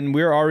that, and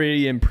we were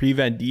already in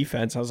prevent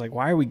defense. I was like,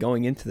 why are we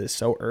going into this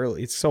so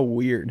early? It's so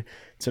weird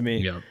to me.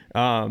 Yeah.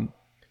 And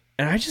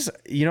I just,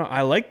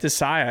 I like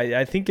Desai.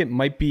 I think it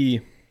might be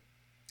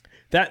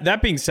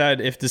that being said,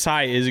 if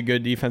Desai is a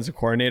good defensive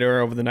coordinator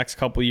over the next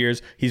couple of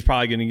years, he's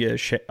probably going to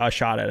get a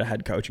shot at a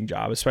head coaching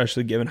job,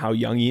 especially given how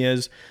young he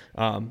is.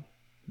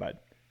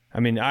 But I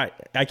mean, I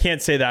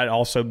can't say that I'd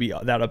also be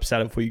that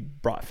upset if we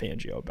brought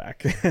Fangio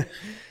back.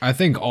 I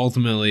think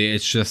ultimately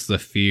it's just the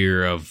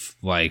fear of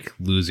like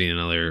losing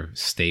another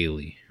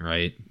Staley,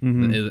 right?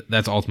 Mm-hmm.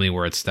 That's ultimately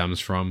where it stems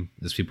from.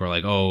 Is people are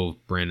like, oh,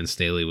 Brandon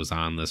Staley was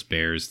on this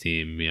Bears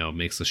team,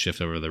 makes the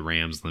shift over to the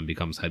Rams and then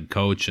becomes head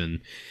coach.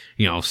 And,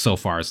 so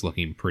far it's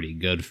looking pretty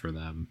good for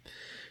them.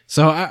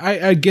 So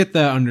I get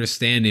that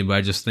understanding, but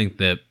I just think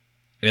that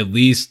at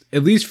least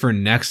for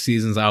next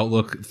season's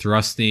outlook,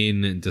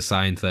 thrusting and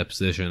deciding to that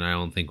position, I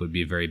don't think would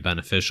be very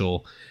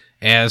beneficial.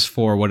 As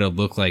for what it'll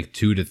look like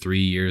 2 to 3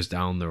 years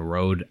down the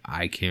road,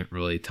 I can't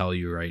really tell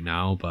you right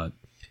now, but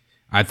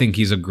I think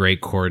he's a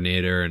great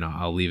coordinator, and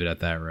I'll leave it at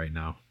that right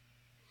now.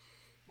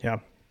 Yeah,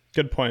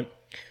 good point.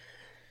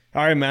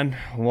 All right, man.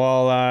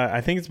 Well,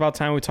 I think it's about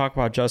time we talk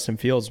about Justin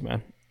Fields,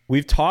 man.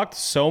 We've talked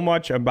so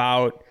much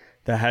about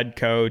the head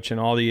coach and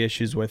all the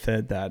issues with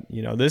it that,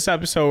 this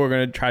episode we're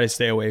going to try to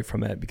stay away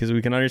from it because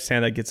we can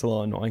understand that gets a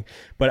little annoying.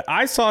 But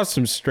I saw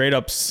some straight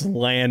up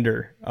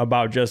slander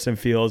about Justin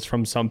Fields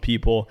from some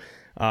people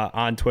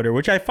on Twitter,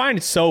 which I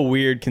find so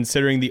weird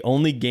considering the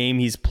only game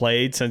he's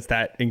played since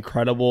that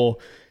incredible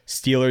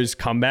Steelers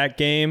comeback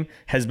game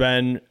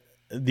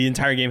the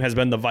entire game has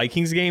been the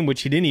Vikings game,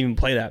 which he didn't even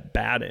play that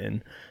bad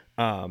in.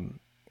 And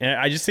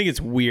I just think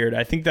it's weird.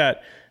 I think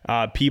that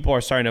people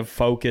are starting to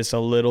focus a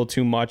little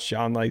too much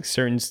on like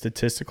certain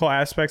statistical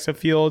aspects of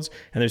Fields,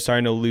 and they're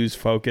starting to lose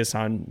focus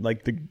on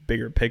like the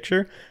bigger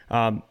picture.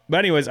 But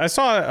anyways, I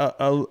saw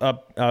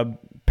a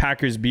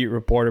Packers beat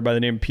reporter by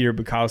the name of Peter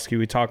Bukowski.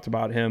 We talked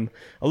about him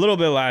a little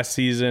bit last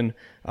season.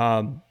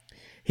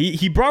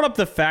 He brought up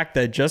the fact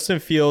that Justin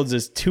Fields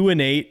is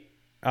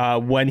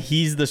 2-8 when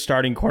he's the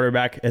starting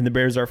quarterback, and the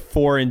Bears are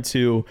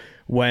 4-2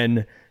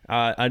 when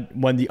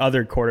the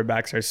other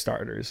quarterbacks are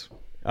starters.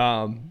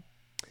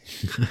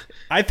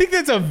 I think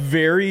that's a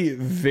very,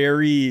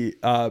 very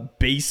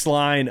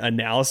baseline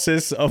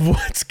analysis of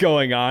what's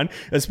going on,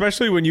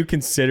 especially when you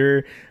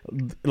consider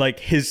like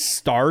his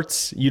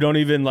starts. You don't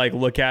even like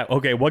look at,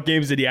 okay, what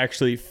games did he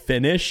actually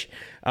finish?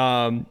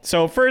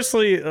 So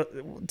firstly,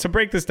 to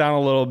break this down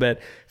a little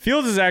bit,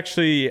 Fields is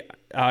actually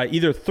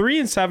either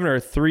 3-7 or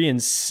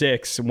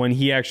 3-6 when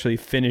he actually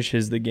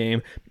finishes the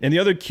game, and the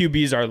other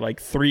QBs are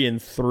like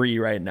 3-3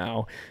 right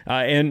now.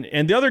 And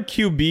the other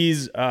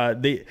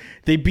QBs,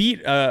 they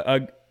beat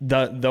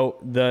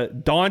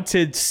the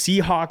daunted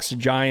Seahawks,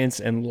 Giants,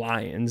 and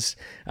Lions.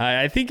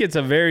 I think it's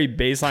a very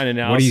baseline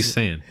analysis. What are you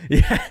saying?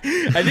 Yeah,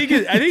 I think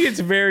it's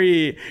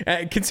very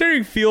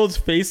considering Fields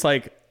faced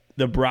like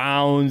the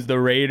Browns, the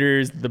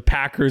Raiders, the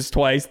Packers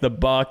twice, the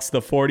Bucks,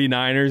 the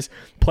 49ers,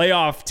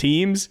 playoff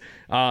teams.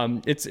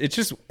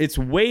 It's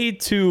way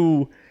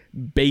too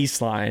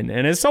baseline.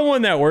 And as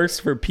someone that works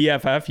for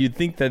PFF, you'd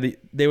think that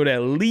they would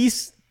at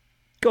least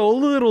go a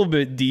little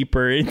bit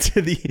deeper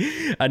into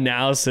the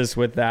analysis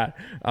with that.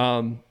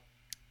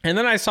 And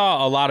then I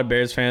saw a lot of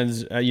Bears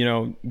fans,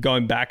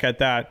 going back at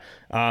that.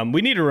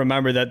 We need to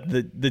remember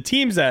that the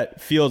teams that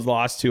Fields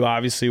lost to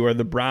obviously were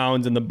the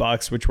Browns and the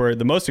Bucks, which were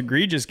the most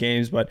egregious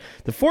games. But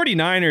the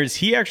 49ers,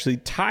 he actually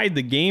tied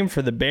the game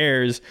for the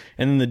Bears,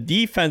 and then the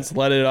defense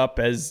let it up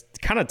as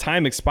kind of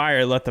time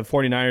expired, let the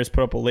 49ers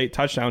put up a late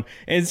touchdown.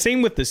 And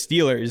same with the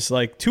Steelers,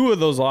 like 2 of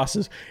those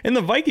losses. In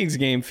the Vikings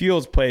game,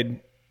 Fields played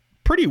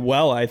pretty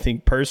well, I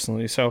think,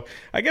 personally. So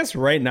I guess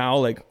right now,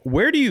 like,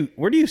 where do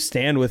you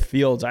stand with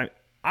Fields?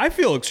 I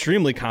feel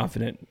extremely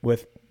confident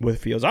with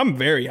Fields. I'm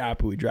very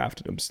happy we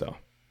drafted him still.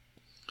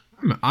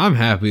 I'm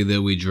happy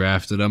that we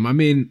drafted him. I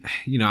mean,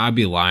 I'd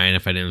be lying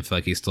if I didn't feel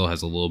like he still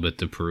has a little bit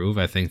to prove.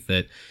 I think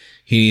that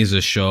he needs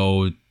to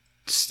show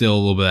still a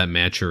little bit of that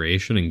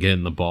maturation and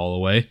getting the ball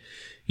away.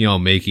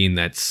 Making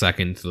that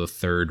second to the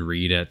third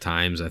read at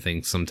times. I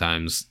think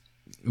sometimes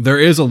there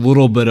is a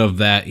little bit of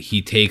that.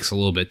 He takes a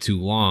little bit too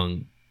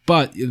long.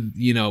 But,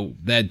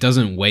 that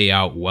doesn't weigh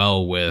out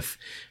well with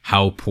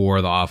how poor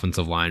the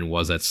offensive line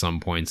was at some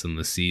points in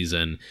the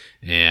season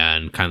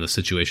and kind of the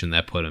situation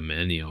that put him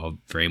in.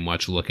 Very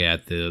much look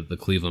at the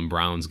Cleveland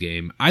Browns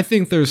game. I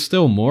think there's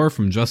still more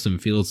from Justin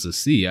Fields to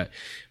see.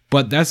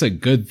 But that's a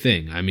good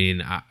thing. I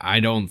mean, I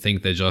don't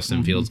think that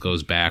Justin Fields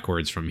goes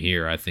backwards from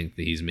here. I think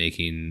that he's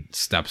making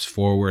steps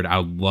forward. I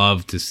would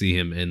love to see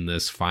him in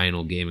this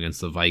final game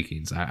against the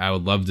Vikings. I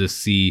would love to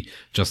see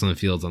Justin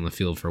Fields on the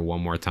field for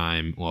one more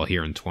time, well,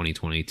 here in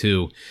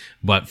 2022,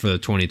 but for the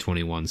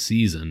 2021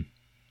 season.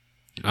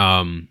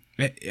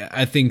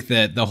 I think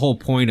that the whole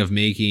point of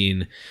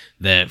making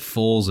that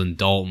Foles and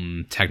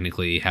Dalton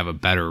technically have a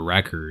better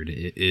record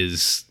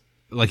is,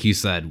 like you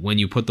said, when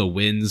you put the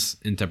wins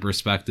into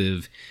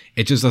perspective,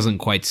 it just doesn't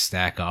quite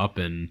stack up.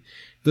 And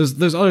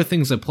there's other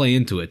things that play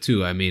into it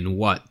too. I mean,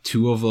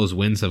 two of those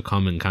wins have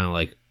come in kind of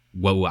like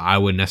what I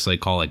would necessarily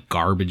call like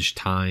garbage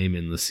time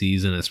in the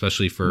season,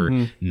 especially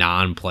for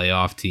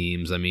non-playoff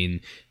teams. I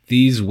mean,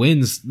 these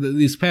wins,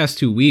 these past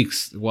 2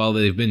 weeks, while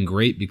they've been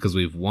great because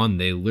we've won,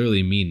 they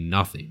literally mean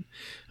nothing.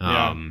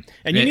 Yeah.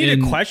 And you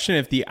need to question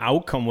if the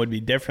outcome would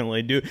be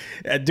differently. Do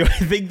I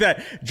think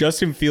that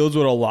Justin Fields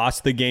would have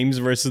lost the games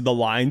versus the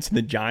Lions and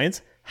the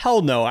Giants?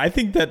 Hell no. I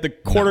think that the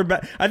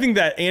quarterback, I think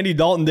that Andy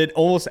Dalton did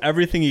almost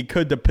everything he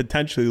could to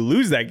potentially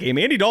lose that game.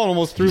 Andy Dalton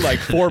almost threw like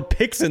 4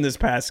 picks in this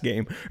past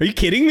game. Are you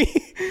kidding me?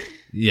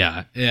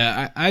 Yeah.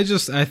 I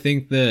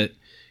think that,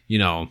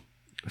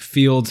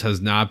 Fields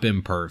has not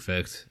been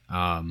perfect.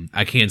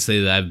 I can't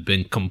say that I've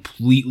been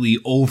completely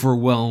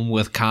overwhelmed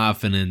with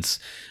confidence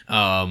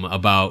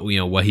about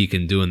what he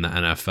can do in the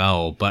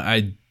NFL, but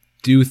I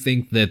do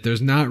think that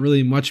there's not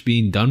really much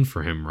being done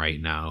for him right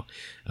now.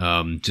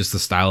 Just the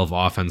style of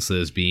offense that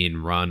is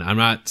being run. I'm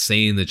not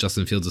saying that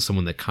Justin Fields is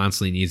someone that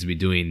constantly needs to be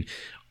doing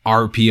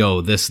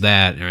RPO, this,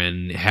 that,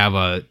 and have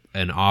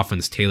an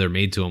offense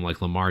tailor-made to him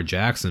like Lamar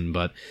Jackson,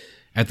 but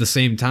at the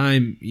same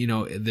time, he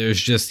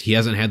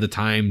hasn't had the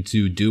time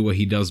to do what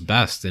he does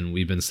best. And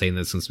we've been saying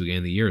that since the beginning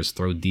of the year, is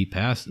throw deep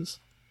passes.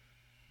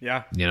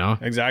 Yeah.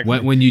 Exactly.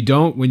 When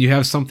you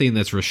have something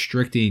that's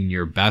restricting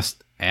your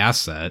best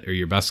asset or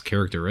your best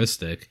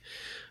characteristic,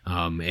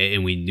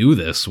 and we knew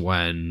this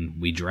when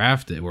we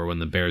drafted, or when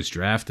the Bears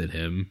drafted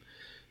him,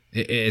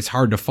 it's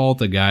hard to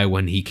fault a guy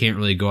when he can't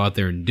really go out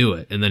there and do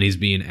it. And then he's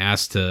being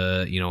asked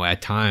to,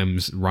 at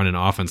times run an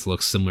offense that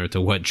looks similar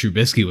to what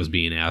Trubisky was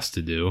being asked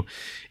to do.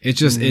 It's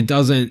just, it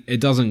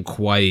doesn't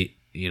quite,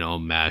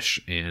 mesh.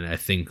 And I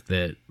think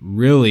that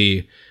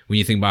really, when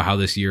you think about how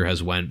this year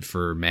has went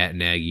for Matt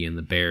Nagy and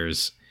the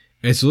Bears,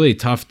 it's really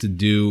tough to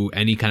do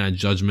any kind of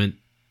judgment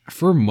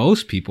for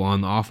most people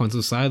on the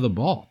offensive side of the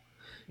ball.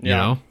 You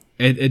know?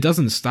 It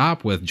doesn't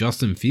stop with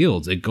Justin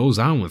Fields. It goes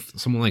on with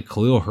someone like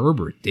Khalil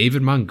Herbert,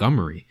 David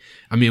Montgomery.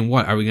 I mean,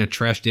 what? Are we going to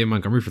trash David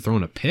Montgomery for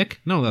throwing a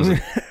pick? No, that was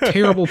a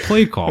terrible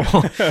play call.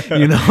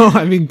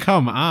 I mean,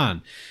 come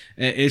on.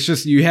 It's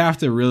just, you have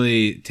to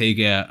really take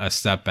a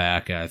step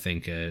back, I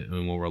think,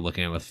 when we're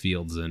looking at with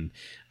Fields. And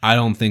I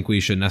don't think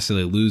we should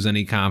necessarily lose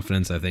any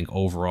confidence. I think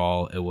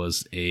overall it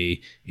was a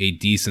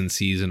decent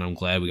season. I'm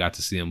glad we got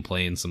to see him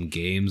play in some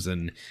games,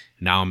 and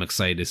now I'm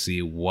excited to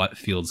see what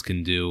Fields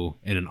can do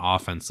in an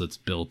offense that's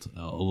built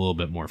a little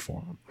bit more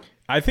for him.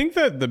 I think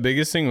that the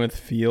biggest thing with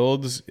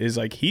Fields is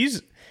like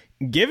he's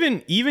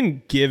given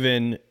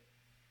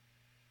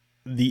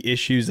the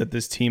issues that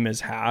this team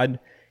has had,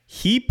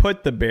 he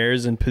put the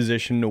Bears in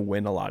position to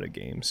win a lot of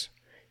games.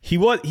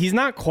 He's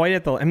not quite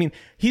at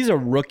he's a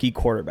rookie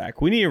quarterback.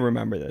 We need to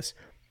remember this.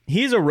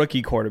 He's a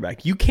rookie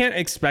quarterback. You can't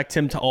expect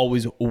him to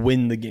always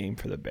win the game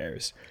for the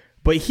Bears.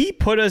 But he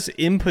put us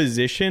in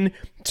position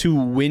to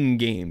win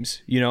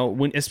games.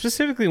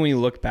 Specifically when you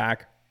look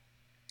back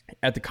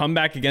at the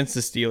comeback against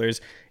the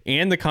Steelers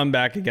and the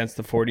comeback against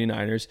the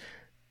 49ers,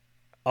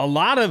 a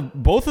lot of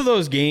both of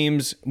those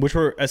games, which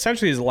were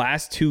essentially his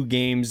last 2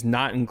 games,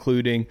 not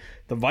including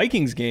the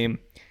Vikings game,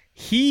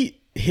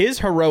 his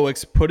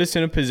heroics put us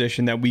in a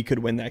position that we could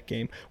win that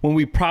game when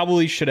we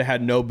probably should have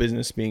had no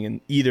business being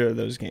in either of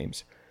those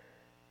games.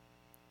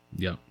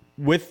 Yeah.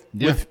 And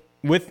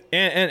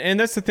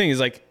that's the thing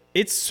is like,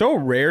 it's so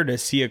rare to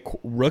see a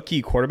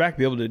rookie quarterback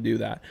be able to do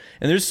that.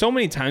 And there's so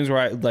many times where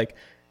I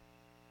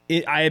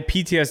had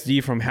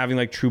PTSD from having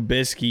like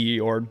Trubisky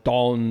or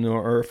Dalton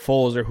or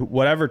Foles or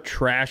whatever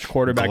trash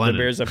quarterback the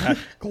Bears have had,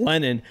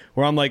 Glennon,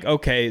 where I'm like,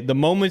 okay, the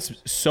moment's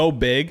so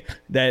big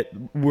that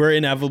we're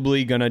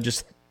inevitably going to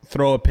just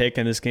throw a pick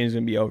and this game's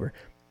going to be over.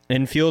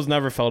 And Fields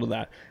never fell to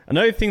that.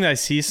 Another thing that I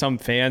see some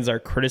fans are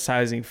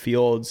criticizing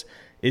Fields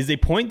is they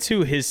point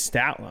to his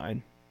stat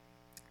line.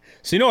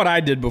 So you know what I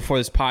did before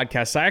this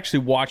podcast? I actually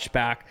watched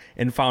back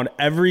and found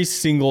every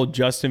single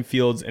Justin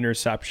Fields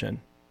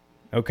interception.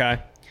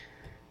 Okay?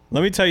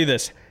 Let me tell you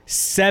this.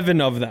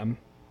 7 of them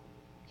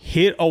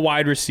hit a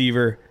wide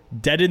receiver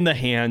dead in the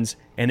hands,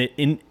 and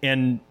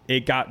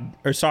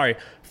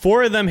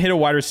 4 of them hit a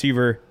wide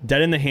receiver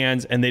dead in the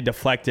hands, and they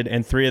deflected,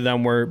 and 3 of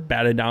them were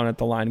batted down at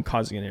the line,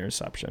 causing an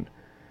interception.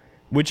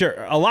 Which is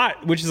a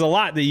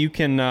lot that you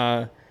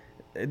can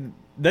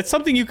that's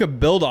something you could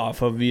build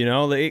off of, you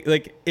know?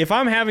 Like if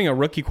I'm having a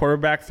rookie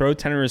quarterback throw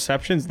 10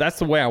 interceptions, that's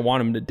the way I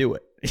want him to do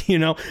it. You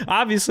know,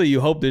 obviously you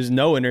hope there's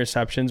no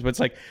interceptions, but it's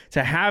like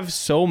to have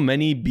so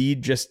many be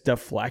just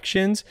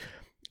deflections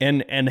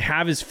and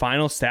have his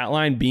final stat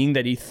line being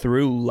that he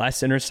threw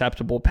less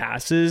interceptable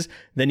passes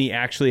than he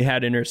actually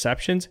had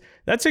interceptions.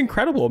 That's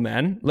incredible,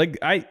 man. Like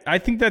I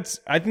think that's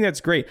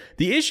great.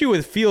 The issue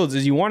with Fields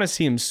is you want to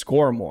see him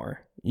score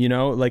more, you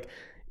know, like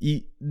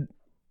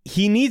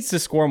he needs to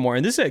score more.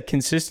 And this is a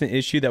consistent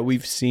issue that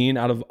we've seen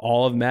out of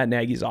all of Matt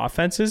Nagy's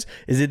offenses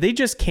is that they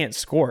just can't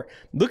score.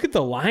 Look at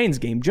the Lions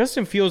game.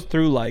 Justin Fields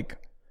threw like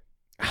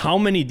how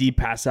many deep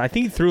passes? I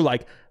think he threw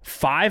like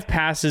 5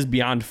 passes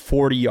beyond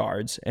 40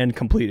 yards and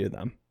completed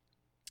them.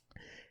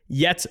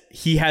 Yet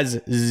he has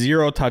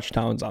 0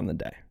 touchdowns on the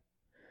day.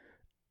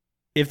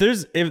 If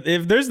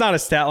there's not a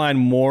stat line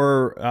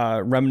more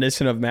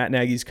reminiscent of Matt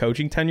Nagy's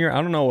coaching tenure,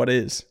 I don't know what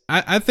is.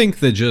 I think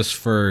that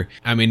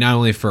not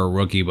only for a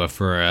rookie, but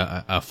for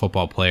a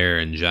football player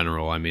in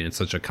general, I mean, it's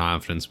such a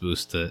confidence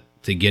boost to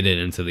get it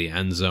into the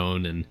end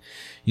zone. And,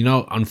 you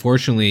know,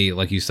 unfortunately,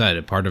 like you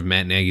said, part of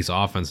Matt Nagy's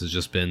offense has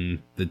just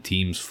been the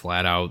teams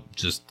flat out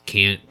just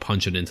can't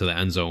punch it into the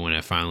end zone when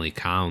it finally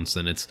counts.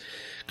 And it's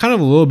kind of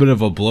a little bit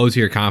of a blow to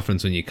your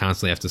confidence when you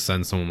constantly have to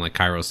send someone like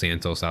Cairo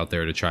Santos out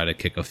there to try to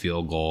kick a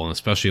field goal, and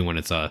especially when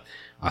it's a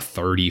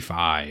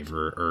 35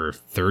 or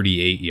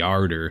 38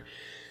 yarder,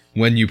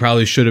 when you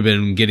probably should have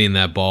been getting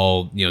that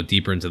ball, you know,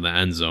 deeper into the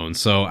end zone.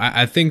 So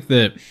I think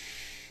that,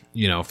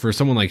 you know, for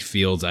someone like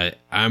Fields,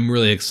 I'm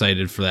really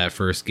excited for that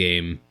first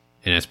game,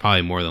 and it's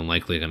probably more than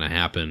likely going to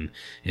happen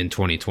in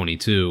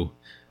 2022.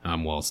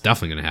 Well, it's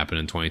definitely going to happen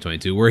in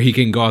 2022, where he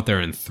can go out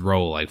there and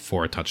throw like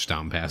 4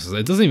 touchdown passes.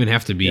 It doesn't even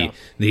have to be that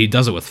he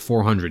does it with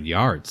 400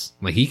 yards.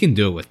 Like, he can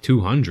do it with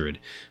 200,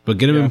 but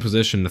get him in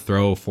position to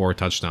throw 4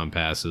 touchdown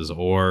passes,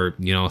 or,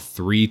 you know,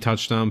 3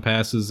 touchdown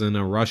passes and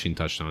a rushing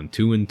touchdown,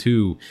 2 and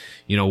 2,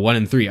 you know, 1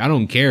 and 3. I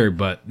don't care,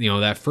 but, you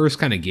know, that first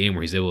kind of game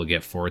where he's able to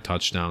get 4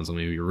 touchdowns, I'm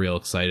going to be real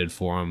excited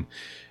for him.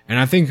 And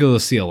I think you'll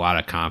see a lot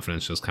of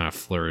confidence just kind of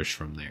flourish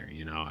from there.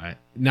 You know,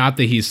 not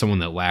that he's someone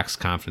that lacks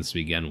confidence to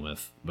begin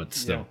with, but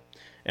still.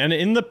 Yeah. And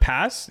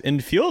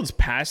in Fields'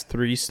 past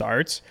 3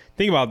 starts,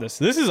 think about this.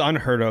 This is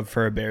unheard of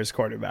for a Bears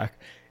quarterback.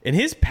 In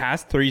his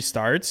past 3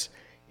 starts,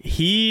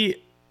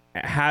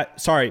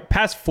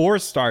 past 4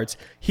 starts,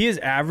 he has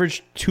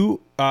averaged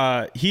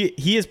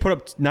he has put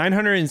up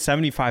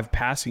 975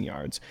 passing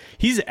yards.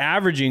 He's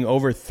averaging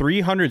over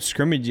 300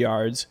 scrimmage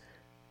yards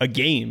a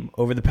game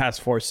over the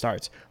past 4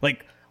 starts.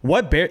 Like,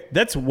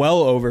 that's well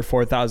over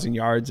 4,000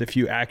 yards if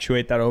you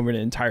actuate that over an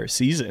entire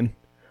season.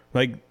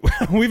 Like,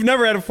 we've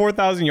never had a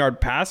 4,000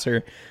 yard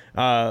passer,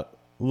 let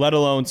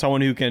alone someone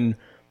who can.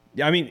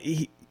 I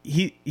mean,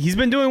 he's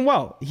been doing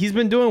well. He's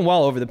been doing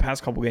well over the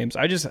past couple games.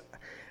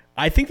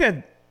 I think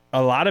that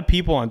a lot of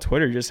people on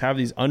Twitter just have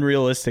these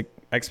unrealistic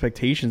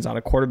expectations on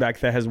a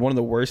quarterback that has one of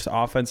the worst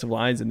offensive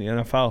lines in the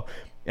NFL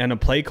and a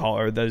play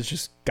caller that is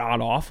just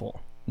god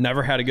awful.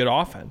 Never had a good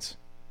offense.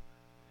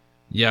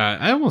 Yeah,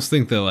 I almost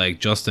think that like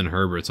Justin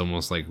Herbert's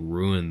almost like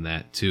ruined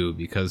that too,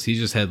 because he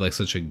just had like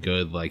such a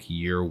good like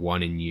year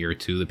 1 and year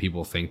 2 that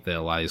people think that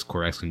a lot of these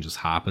quarterbacks can just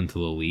hop into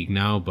the league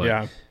now.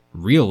 But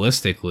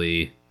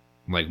realistically,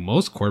 like,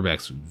 most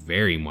quarterbacks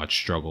very much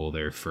struggle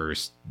their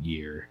first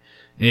year.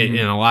 And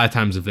a lot of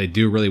times if they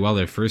do really well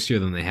their first year,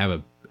 then they have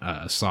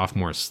a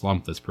sophomore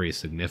slump that's pretty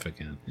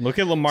significant. Look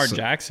at Lamar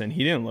Jackson.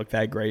 He didn't look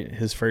that great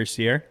his first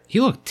year. He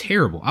looked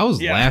terrible. I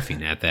was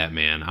laughing at that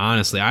man,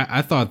 honestly.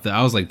 I thought that,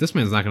 I was like, this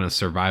man's not going to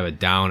survive a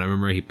down. I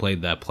remember he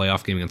played that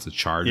playoff game against the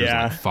Chargers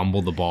and like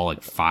fumbled the ball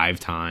like 5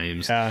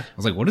 times. I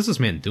was like, what is this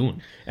man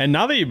doing? And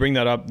now that you bring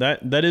that up,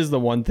 that is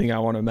the one thing I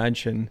want to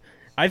mention.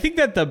 I think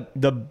that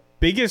the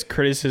biggest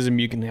criticism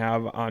you can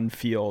have on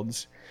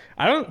Fields,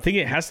 I don't think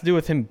it has to do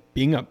with him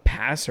being a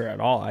passer at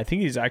all. I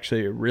think he's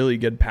actually a really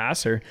good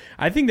passer.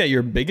 I think that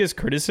your biggest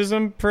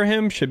criticism for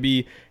him should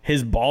be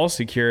his ball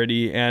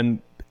security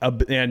and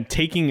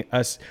taking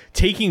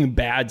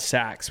bad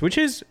sacks, which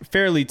is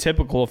fairly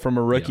typical from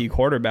a rookie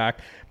quarterback.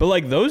 But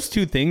like those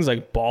 2 things,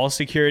 like ball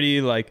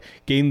security, like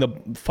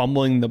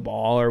fumbling the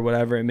ball or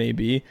whatever it may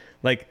be,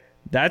 like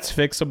that's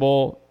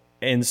fixable.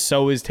 And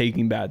so is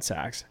taking bad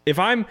sacks. If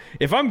I'm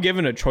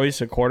given a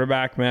choice of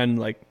quarterback, man,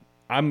 like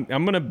I'm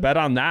going to bet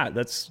on that.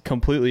 That's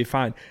completely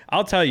fine.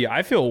 I'll tell you,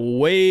 I feel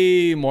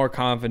way more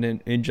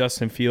confident in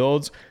Justin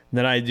Fields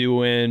than I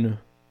do in,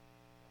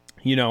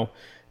 you know,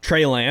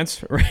 Trey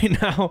Lance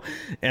right now,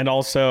 and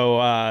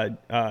also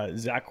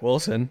Zach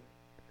Wilson.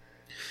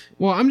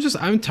 Well,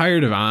 I'm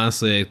tired of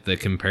honestly the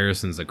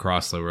comparisons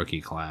across the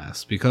rookie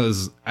class,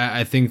 because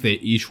I think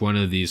that each one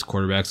of these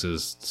quarterbacks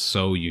is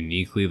so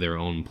uniquely their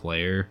own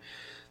player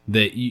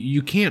that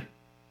you can't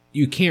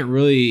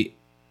really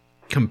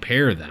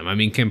compare them. I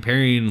mean,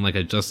 comparing like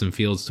a Justin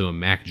Fields to a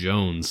Mac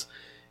Jones,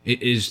 it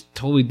is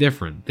totally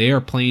different. They are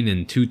playing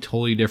in two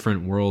totally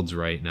different worlds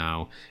right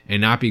now,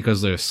 and not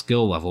because of their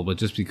skill level, but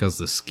just because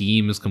the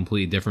scheme is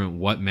completely different.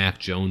 What Mac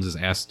Jones is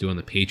asked to do on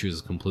the Patriots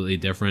is completely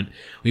different.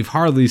 We've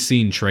hardly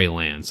seen Trey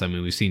Lance. I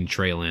mean, we've seen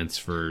Trey Lance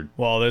for...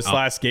 Well, this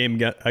last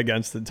game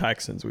against the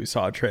Texans, we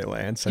saw Trey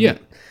Lance. And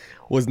it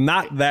was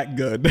not that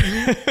good.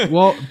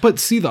 Well, but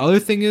see, the other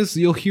thing is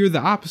you'll hear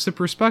the opposite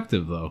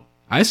perspective, though.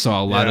 I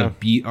saw a lot of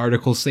beat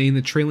articles saying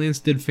that Trey Lance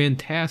did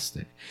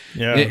fantastic.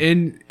 Yeah.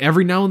 And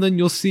every now and then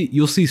you'll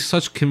see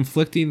such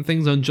conflicting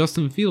things on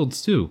Justin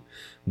Fields too.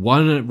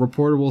 One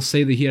reporter will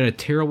say that he had a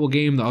terrible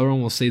game, the other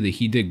one will say that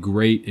he did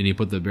great and he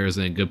put the Bears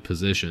in a good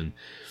position.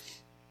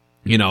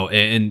 You know,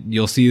 and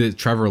you'll see that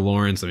Trevor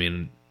Lawrence, I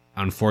mean,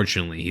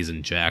 unfortunately, he's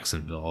in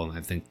Jacksonville, and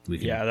I think we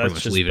can pretty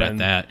much leave it at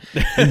that.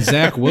 And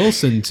Zach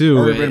Wilson too.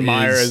 Urban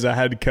Meyer as a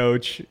head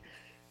coach.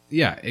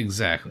 Yeah,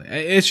 exactly.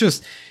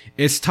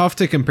 It's tough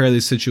to compare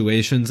these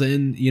situations,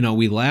 and you know,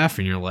 we laugh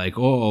and you're like,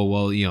 oh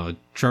well, you know,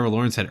 Trevor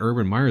Lawrence had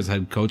Urban Meyer as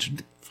head coach.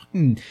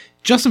 Fucking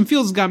Justin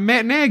Fields got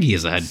Matt Nagy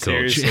as a head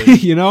coach.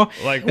 You know,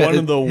 like one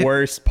of the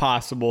worst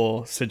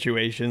possible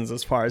situations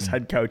as far as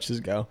head coaches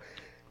go.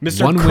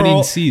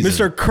 Winning season.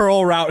 Mr.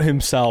 Curl Route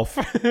himself.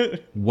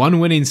 One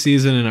winning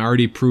season and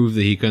already proved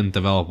that he couldn't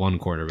develop one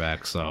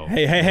quarterback. So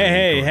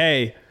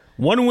hey,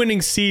 one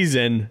winning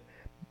season,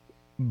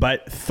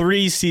 but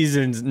 3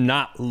 seasons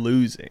not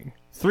losing.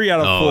 3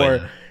 out of 4.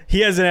 Yeah. He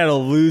hasn't had a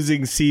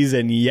losing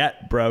season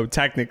yet, bro,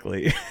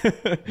 technically.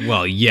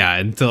 Well, yeah,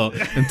 until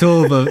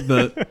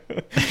the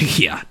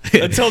yeah.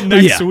 Until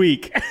next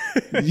week.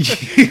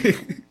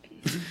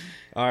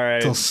 All right.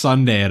 Until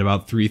Sunday at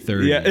about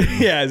 3:30.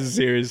 Yeah,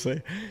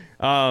 seriously.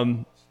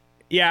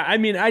 Yeah, I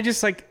mean, I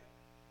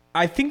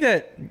think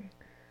that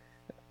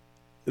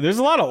there's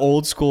a lot of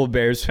old school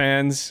Bears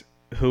fans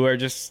who are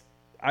just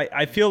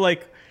I feel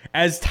like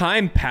as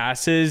time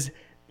passes,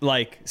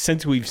 like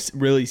since we've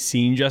really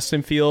seen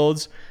Justin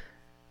Fields,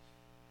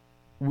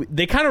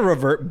 they kind of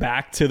revert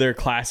back to their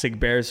classic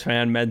Bears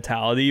fan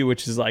mentality,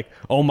 which is like,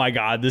 oh my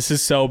God, this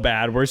is so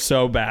bad. We're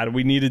so bad.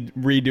 We need to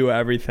redo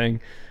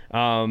everything.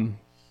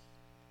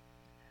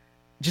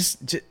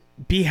 Just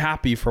be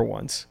happy for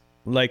once.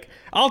 Like,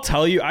 I'll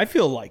tell you, I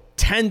feel like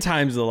 10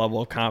 times the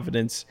level of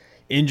confidence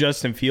in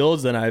Justin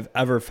Fields than I've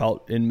ever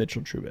felt in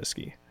Mitchell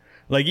Trubisky.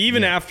 Like,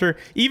 even after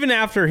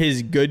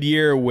his good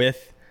year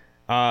with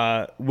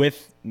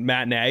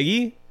Matt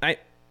Nagy,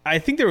 I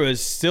think there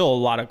was still a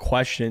lot of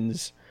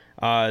questions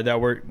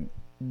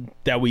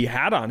that we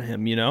had on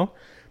him, you know.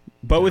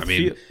 But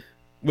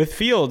with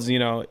Fields, you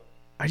know,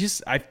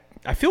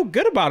 I feel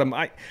good about him.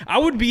 I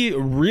would be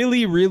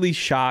really, really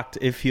shocked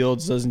if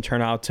Fields doesn't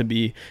turn out to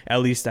be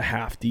at least a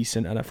half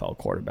decent NFL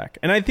quarterback.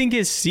 And I think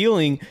his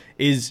ceiling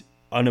is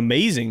an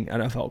amazing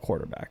NFL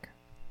quarterback.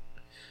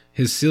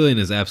 His ceiling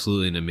is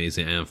absolutely an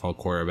amazing NFL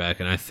quarterback,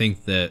 and I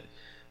think that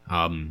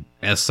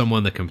as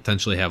someone that can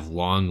potentially have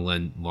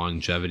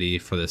longevity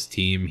for this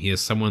team, he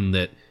is someone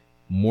that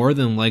more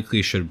than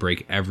likely should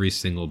break every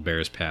single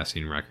Bears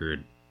passing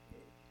record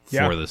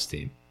for this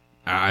team.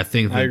 I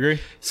think that I agree.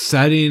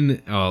 Setting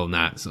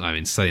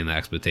the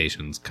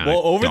expectations kind of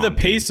over the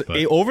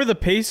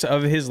pace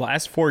of his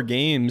last 4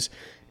 games,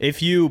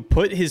 if you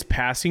put his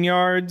passing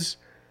yards,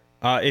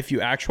 if you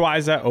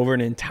actualize that over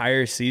an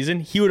entire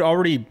season, he would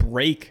already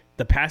break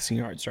the passing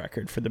yards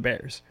record for the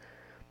Bears.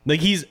 Like,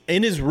 he's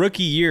in his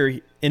rookie year,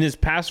 in his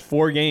past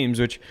 4 games,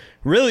 which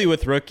really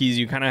with rookies,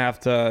 you kind of have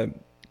to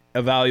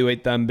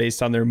evaluate them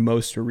based on their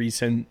most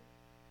recent,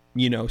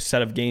 you know,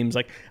 set of games.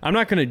 Like, I'm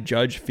not going to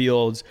judge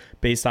Fields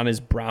based on his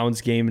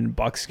Browns game and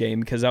Bucks game,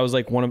 because that was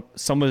like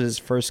some of his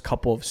first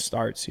couple of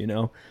starts, you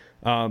know.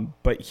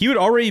 But he would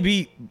already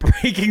be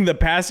breaking the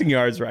passing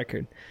yards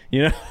record,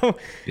 you know.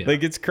 Yeah.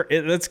 Like,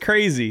 that's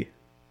crazy.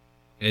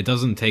 It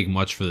doesn't take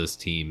much for this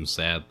team,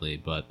 sadly,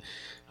 but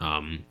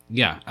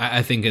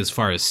I think as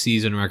far as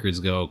season records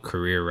go,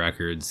 career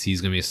records, he's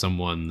going to be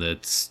someone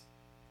that's,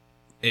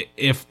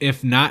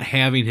 if not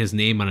having his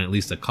name on at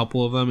least a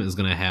couple of them, is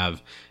going to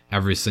have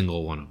every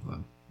single one of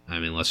them. I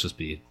mean, let's just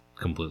be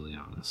completely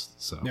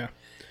honest. So yeah.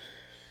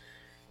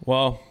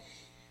 Well,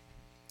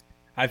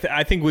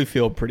 I think we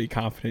feel pretty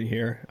confident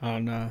here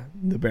on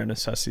the Bare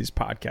Necessities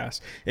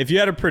podcast. If you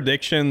had a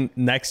prediction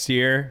next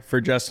year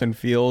for Justin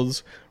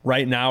Fields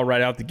right now,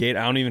 right out the gate,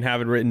 I don't even have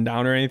it written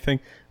down or anything,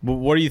 but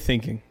what are you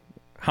thinking?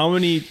 How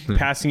many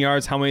passing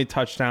yards? How many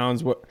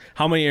touchdowns?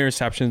 How many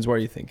interceptions? What are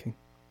you thinking?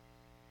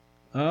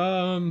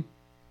 I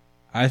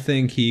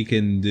think he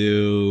can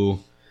do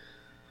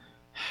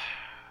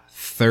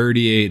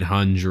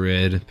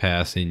 3,800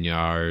 passing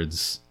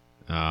yards,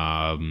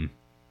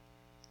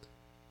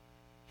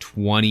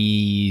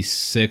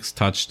 26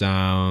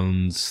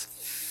 touchdowns,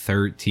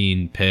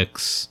 13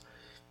 picks.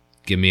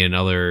 Give me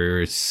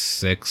another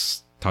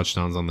 6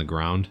 touchdowns on the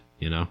ground.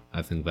 You know,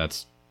 I think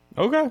that's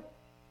Okay.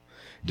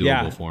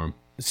 Doable for him.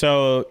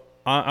 So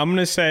I'm going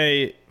to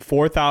say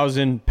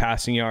 4,000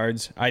 passing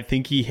yards. I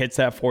think he hits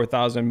that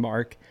 4,000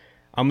 mark.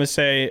 I'm going to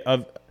say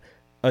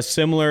a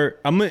similar,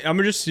 I'm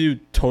gonna just do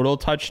total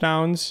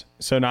touchdowns,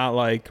 so not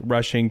like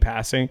rushing,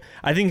 passing.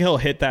 I think he'll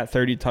hit that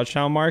 30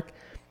 touchdown mark.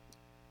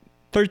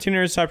 13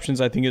 interceptions,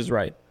 I think, is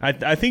right.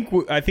 I think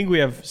we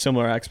have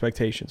similar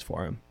expectations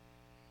for him.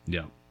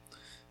 Yeah,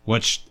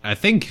 which I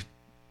think.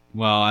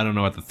 Well, I don't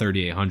know about the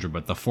 3,800,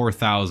 but the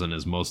 4,000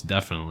 is most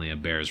definitely a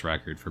Bears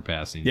record for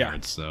passing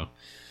yards. So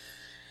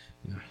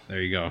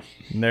there you go.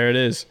 And there it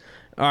is.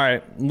 All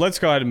right, let's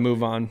go ahead and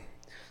move on.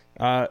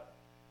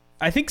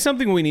 I think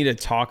something we need to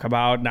talk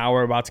about now,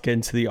 we're about to get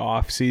into the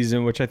off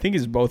season, which I think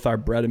is both our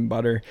bread and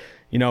butter.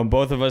 You know,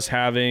 both of us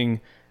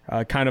having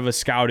kind of a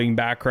scouting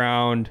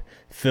background,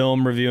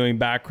 film reviewing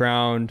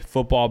background,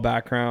 football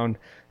background.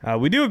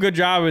 We do a good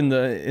job in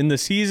the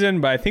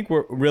season, but I think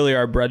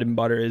our bread and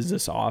butter is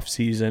this off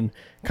season,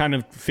 kind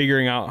of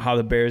figuring out how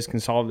the Bears can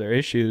solve their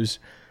issues.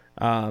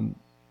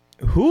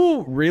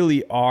 Who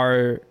really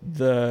are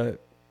the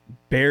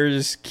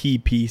Bears' key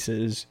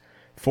pieces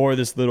for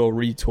this little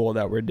retool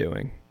that we're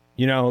doing?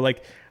 You know,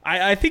 like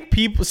I think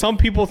some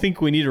people think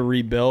we need to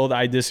rebuild.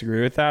 I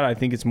disagree with that. I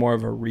think it's more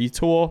of a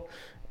retool.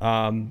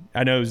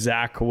 I know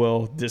Zach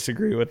will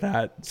disagree with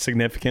that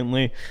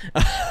significantly,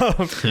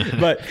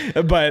 but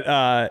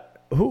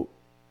who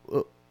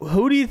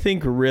do you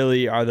think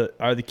really are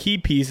the key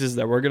pieces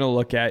that we're going to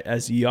look at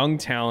as young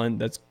talent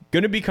that's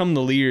going to become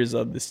the leaders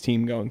of this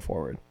team going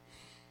forward?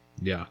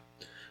 Yeah,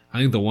 I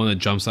think the one that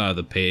jumps out of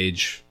the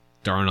page,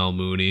 Darnell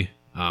Mooney.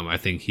 I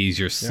think he's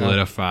your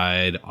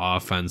solidified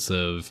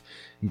offensive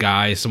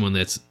guy, someone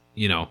that's,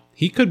 you know,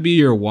 he could be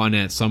your one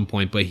at some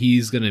point, but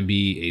he's going to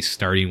be a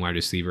starting wide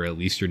receiver, at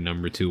least your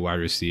number 2 wide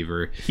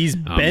receiver. He's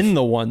been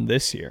the one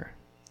this year.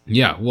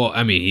 Yeah, well,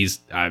 he's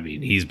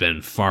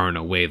been far and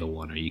away the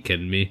one. Are you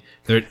kidding me?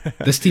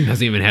 This team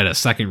hasn't even had a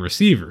second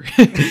receiver.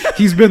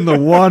 He's been the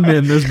one,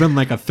 and there's been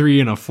like a 3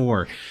 and a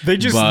 4. They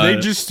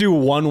just do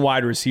one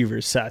wide receiver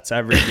sets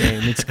every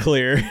game. It's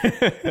clear.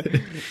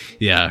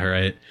 Yeah,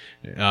 right.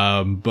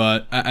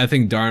 But I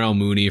think Darnell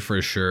Mooney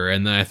for sure,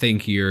 and then I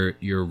think your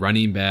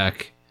running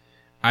back.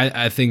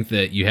 I think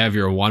that you have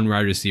your one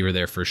wide receiver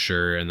there for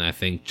sure, and I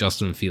think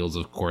Justin Fields,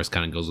 of course,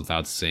 kind of goes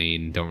without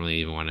saying. Don't really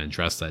even want to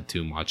address that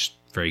too much.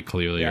 Very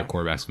clearly, your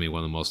quarterback's going to be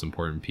one of the most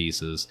important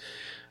pieces.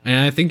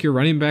 And I think your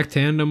running back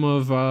tandem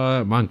of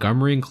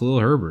Montgomery and Khalil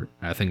Herbert.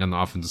 I think on the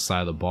offensive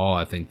side of the ball,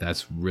 I think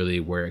that's really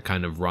where it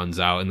kind of runs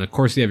out. And of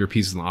course, you have your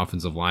pieces on the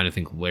offensive line. I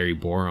think Larry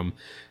Borum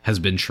has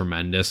been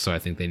tremendous, so I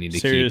think they need to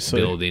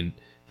keep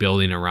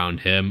building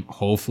around him.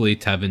 Hopefully,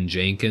 Tevin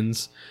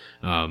Jenkins.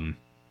 And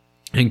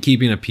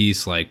keeping a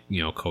piece like,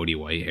 you know, Cody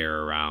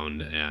Whitehair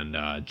around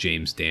and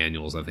James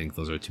Daniels. I think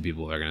those are 2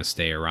 people that are going to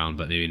stay around,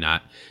 but maybe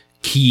not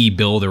key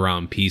build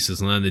around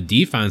pieces. And on the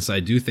defense, I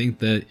do think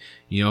that,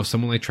 you know,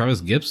 someone like Travis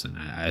Gibson,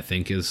 I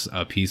think is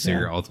a piece that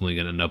you're ultimately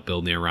going to end up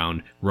building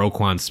around.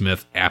 Roquan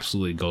Smith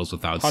absolutely goes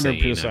without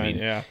 100%, saying.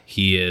 I mean,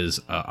 he is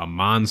a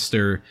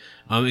monster.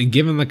 And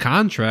given the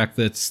contract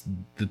that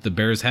the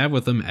Bears have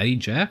with him, Eddie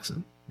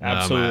Jackson.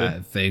 Absolutely. I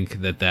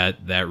think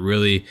that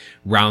really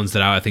rounds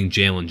it out. I think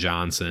Jalen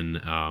Johnson,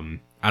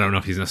 I don't know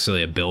if he's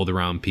necessarily a build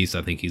around piece.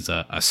 I think he's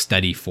a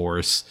steady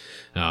force.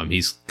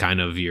 He's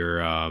kind of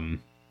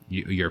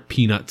your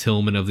Peanut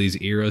Tillman of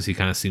these eras. He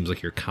kind of seems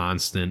like you're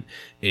constant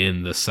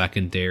in the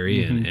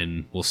secondary,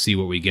 and we'll see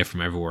what we get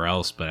from everywhere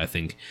else. But I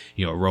think,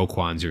 you know,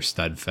 Roquan's your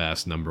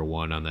steadfast number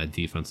 1 on that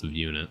defensive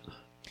unit.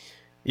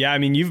 Yeah, I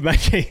mean, you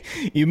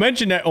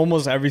mentioned that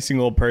almost every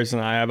single person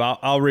I have.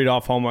 I'll read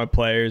off all my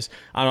players.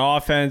 On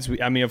offense,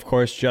 of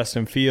course,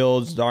 Justin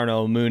Fields,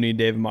 Darnell Mooney,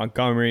 David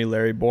Montgomery,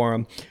 Larry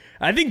Borum.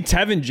 I think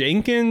Tevin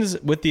Jenkins,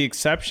 with the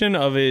exception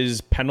of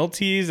his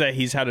penalties that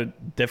he's had a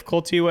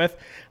difficulty with,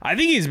 I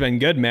think he's been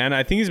good, man.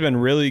 I think he's been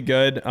really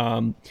good.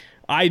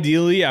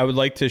 Ideally, I would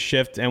like to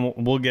shift, and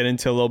we'll get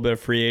into a little bit of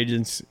free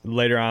agents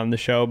later on in the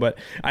show, but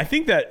I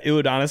think that it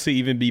would honestly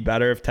even be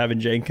better if Tevin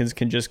Jenkins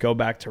can just go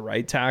back to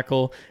right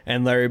tackle,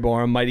 and Larry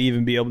Borum might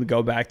even be able to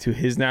go back to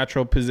his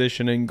natural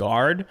position in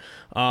guard,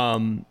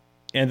 and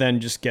then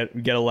just get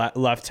a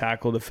left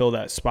tackle to fill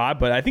that spot.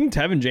 But I think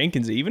Tevin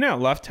Jenkins, even at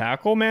left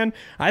tackle, man,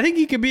 I think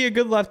he could be a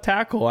good left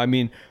tackle. I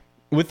mean,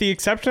 with the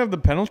exception of the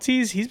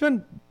penalties, he's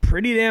been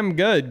pretty damn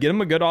good. Get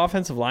him a good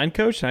offensive line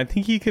coach, and I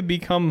think he could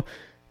become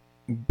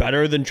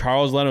better than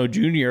Charles Leno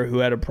Jr., who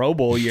had a Pro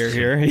Bowl year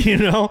here, you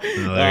know?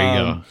 Oh, there you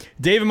go.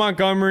 David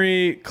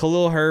Montgomery,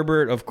 Khalil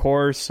Herbert, of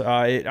course.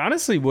 It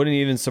honestly wouldn't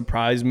even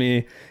surprise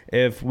me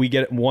if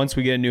once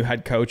we get a new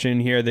head coach in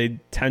here, they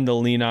tend to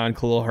lean on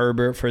Khalil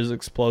Herbert for his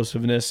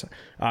explosiveness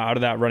out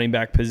of that running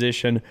back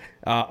position.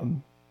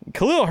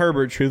 Khalil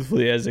Herbert,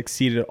 truthfully, has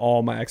exceeded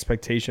all my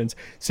expectations.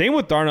 Same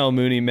with Darnell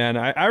Mooney, man.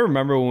 I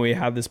remember when we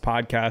had this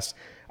podcast,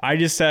 I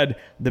just said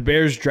the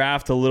Bears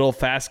draft a little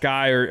fast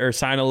guy or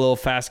sign a little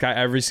fast guy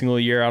every single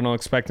year. I don't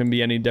expect him to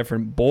be any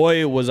different.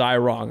 Boy, was I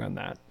wrong on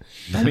that.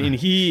 I mean,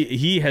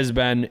 he has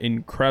been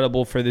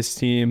incredible for this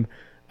team.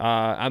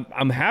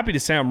 I'm happy to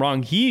say I'm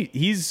wrong.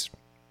 He's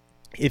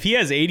if he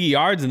has 80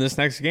 yards in this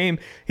next game,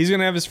 he's going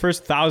to have his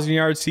first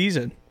 1,000-yard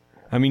season.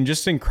 I mean,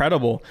 just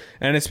incredible.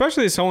 And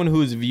especially as someone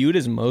who is viewed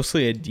as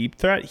mostly a deep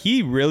threat,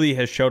 he really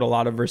has showed a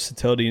lot of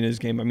versatility in his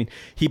game. I mean,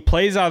 he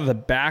plays out of the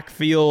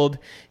backfield.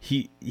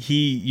 He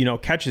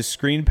catches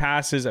screen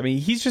passes. I mean,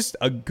 he's just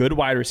a good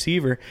wide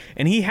receiver,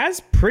 and he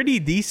has pretty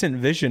decent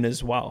vision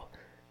as well,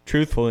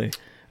 truthfully.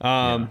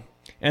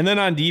 And then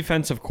on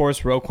defense, of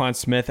course, Roquan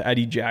Smith,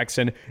 Eddie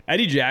Jackson.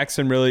 Eddie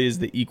Jackson really is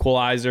the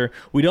equalizer.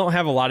 We don't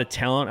have a lot of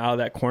talent out of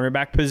that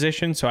cornerback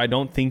position, so I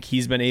don't think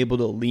he's been able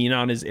to lean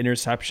on his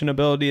interception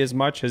ability as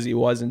much as he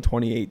was in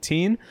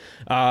 2018.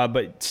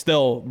 But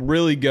still,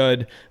 really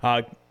good.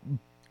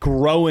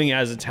 Growing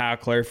as a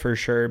tackler for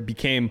sure,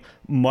 became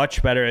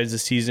much better as the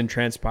season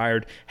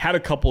transpired, had a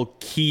couple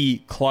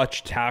key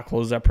clutch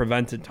tackles that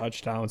prevented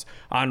touchdowns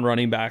on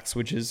running backs,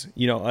 which is,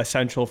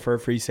 essential for a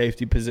free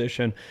safety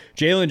position.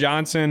 Jalen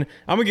Johnson,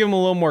 I'm going to give him a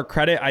little more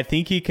credit. I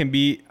think he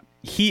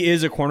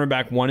is a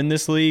cornerback 1 in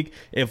this league.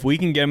 If we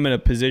can get him in a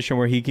position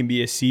where he can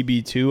be a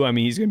CB2, I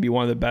mean, he's going to be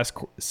one of the best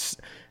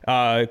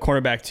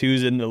cornerback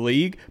 2s in the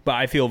league, but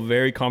I feel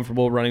very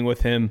comfortable running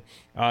with him.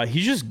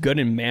 He's just good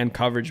in man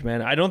coverage,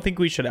 man. I don't think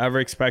we should ever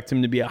expect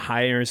him to be a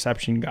high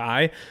interception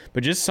guy,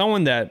 but just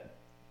someone that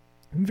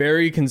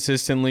very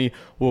consistently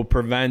will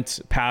prevent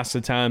pass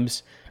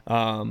attempts.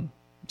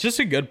 Just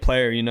a good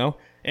player,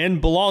 And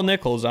Bilal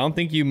Nichols, I don't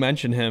think you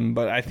mentioned him,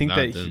 but I think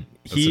that's a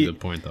good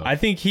point, though. I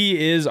think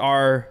he is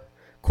our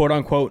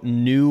quote-unquote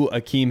new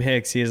Akeem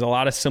Hicks. He has a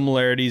lot of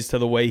similarities to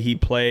the way he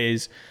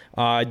plays.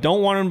 I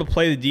don't want him to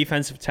play the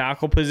defensive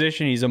tackle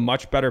position. He's a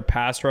much better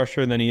pass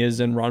rusher than he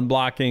is in run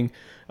blocking.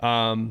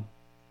 Man,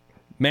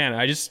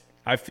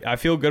 I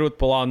feel good with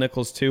Bilal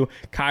Nichols too.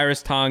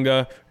 Kyrus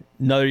Tonga,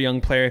 another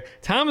young player.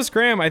 Thomas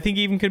Graham, I think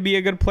even could be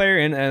a good player.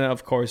 And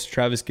of course,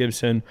 Travis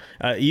Gibson.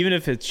 Even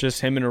if it's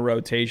just him in a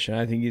rotation,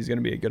 I think he's going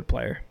to be a good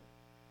player.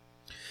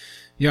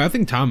 Yeah, I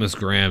think Thomas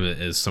Graham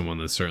is someone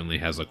that certainly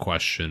has a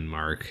question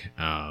mark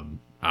on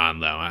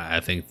though. I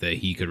think that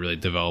he could really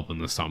develop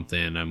into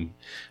something.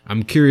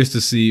 I'm curious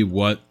to see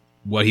what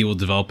he will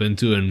develop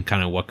into and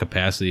kind of what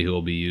capacity he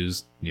will be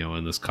used,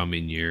 in this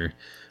coming year.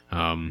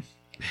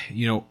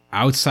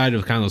 Outside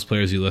of kind of those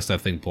players you list, I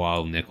think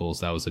Bilal Nichols,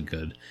 that was a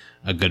good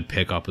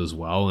pickup as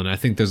well. And I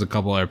think there's a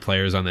couple other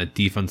players on that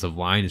defensive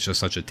line. It's just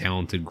such a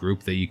talented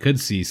group that you could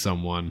see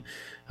someone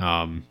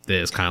that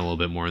is kind of a little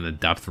bit more in the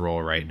depth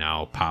role right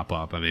now pop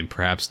up. I mean,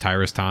 perhaps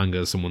Tyrus Tonga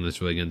is someone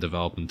that's really going to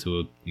develop into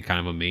a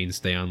kind of a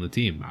mainstay on the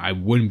team. I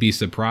wouldn't be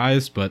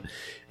surprised, but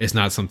it's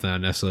not something I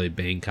necessarily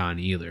bank on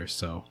either.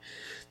 So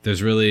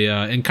there's really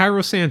and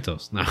Cairo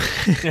Santos. No,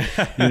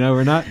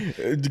 we're not.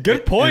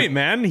 Good point,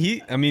 man.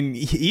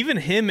 Even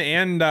him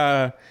and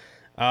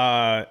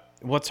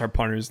what's our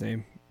punter's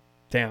name?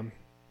 Damn.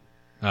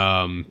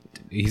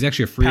 He's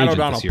actually a free agent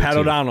this year. Pat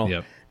O'Donnell.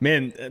 Yep.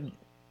 Man,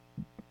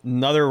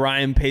 another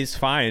Ryan Pace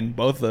find.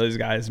 Both of those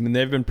guys. I mean,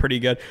 they've been pretty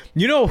good.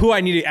 You know who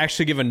I need to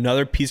actually give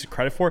another piece of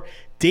credit for?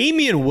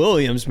 Damian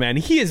Williams, man.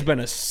 He has been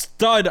a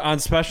stud on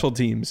special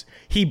teams.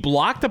 He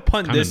blocked a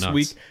punt this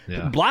week.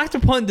 Yeah. Blocked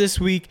a punt this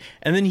week,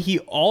 and then he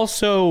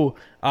also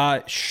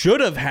should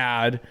have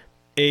had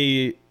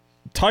a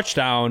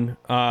touchdown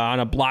on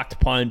a blocked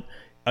punt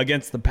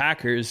against the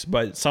Packers,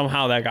 but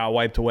somehow that got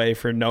wiped away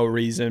for no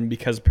reason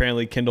because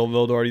apparently Kendall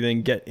Vildor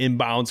didn't get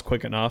inbounds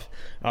quick enough,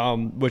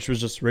 which was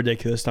just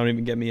ridiculous. Don't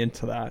even get me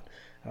into that.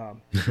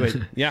 But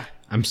yeah,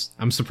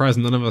 I'm surprised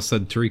none of us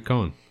said Tariq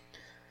Cohen.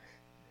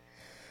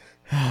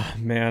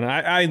 Man,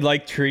 I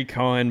like Tariq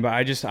Cohen,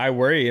 but I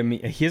worry. I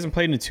mean, he hasn't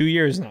played in 2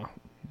 years now.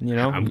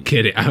 I'm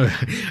kidding.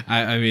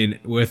 I mean,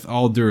 with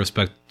all due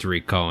respect to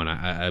Tariq Cohen,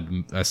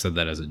 I said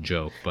that as a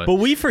joke, but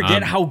we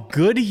forget how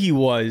good he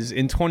was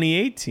in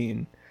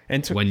 2018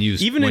 and when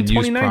used, even when in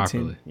 2019. Used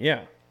properly.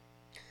 Yeah,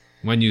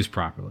 when used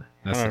properly.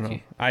 That's I don't know.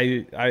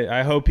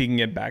 I hope he can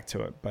get back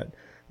to it, but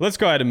let's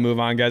go ahead and move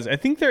on, guys. I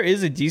think there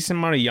is a decent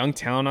amount of young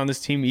talent on this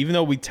team, even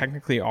though we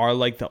technically are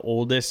like the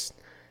oldest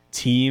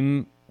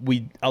team.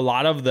 A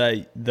lot of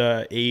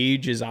the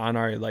age is on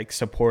our like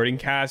supporting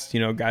cast,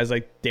 guys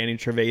like Danny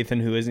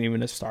Trevathan, who isn't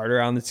even a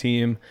starter on the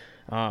team.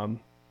 There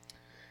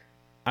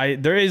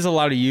is a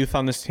lot of youth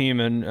on this team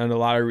and a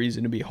lot of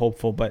reason to be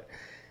hopeful, but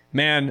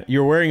man,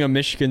 you're wearing a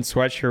Michigan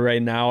sweatshirt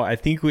right now. I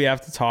think we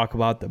have to talk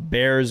about the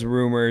Bears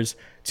rumors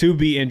to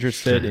be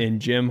interested in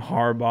Jim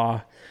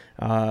Harbaugh.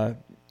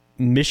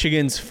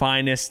 Michigan's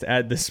finest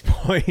at this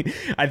point.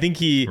 I think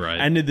he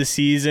ended the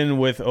season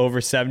with over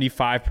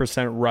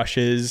 75%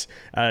 rushes,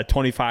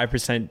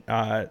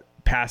 25%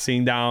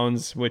 passing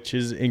downs, which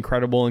is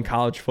incredible in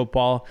college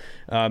football.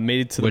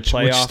 Made it to the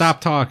playoffs. Which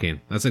stop talking.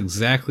 That's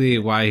exactly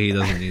why he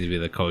doesn't need to be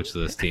the coach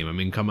of this team. I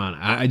mean, come on.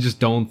 I just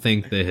don't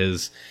think that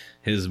his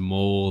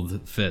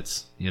mold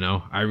fits.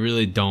 I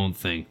really don't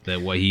think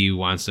that what he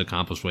wants to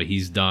accomplish, what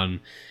he's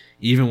done,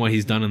 even what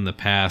he's done in the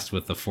past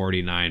with the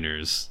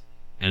 49ers,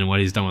 and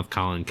what he's done with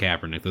Colin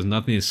Kaepernick, there's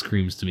nothing that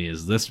screams to me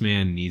as this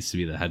man needs to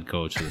be the head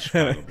coach of the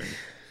Chicago Bears.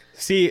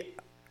 See,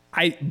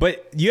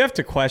 but you have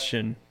to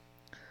question,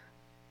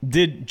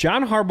 Did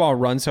John Harbaugh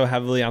run so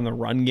heavily on the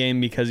run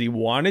game because he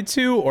wanted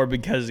to or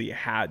because he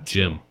had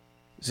to?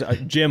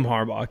 Jim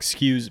Harbaugh,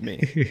 excuse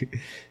me.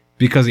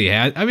 Because he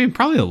had, I mean,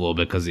 probably a little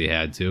bit because he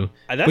had to.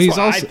 That's what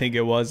I think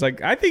it was.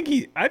 Like, I think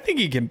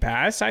he can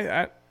pass.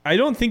 I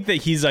don't think that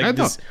he's like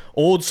this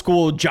old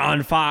school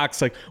John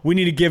Fox. Like, we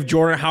need to give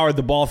Jordan Howard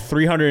the ball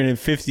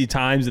 350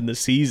 times in the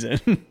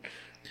season.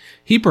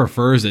 He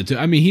prefers it to.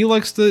 I mean, he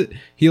likes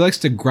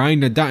to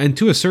grind it down, and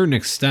to a certain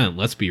extent,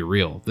 let's be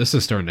real, this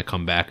is starting to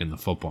come back into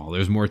football.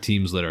 There's more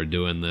teams that are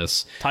doing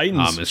this.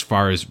 Titans, as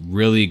far as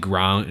really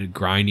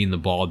grinding the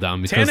ball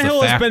down, because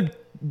Tannehill has been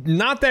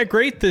not that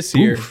great this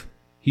year.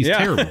 He's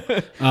terrible.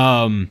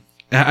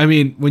 I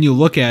mean, when you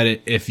look at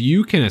it, if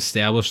you can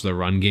establish the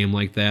run game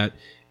like that,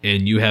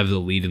 and you have the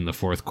lead in the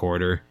fourth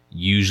quarter,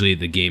 usually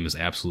the game is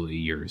absolutely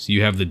yours.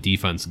 You have the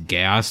defense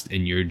gassed,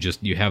 and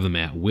you have them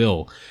at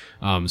will.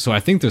 So I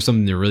think there's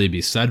something to really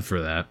be said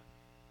for that.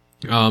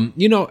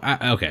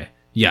 Okay.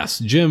 Yes,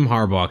 Jim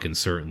Harbaugh can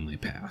certainly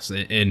pass,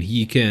 and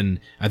he can.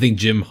 I think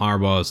Jim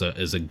Harbaugh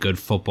is a good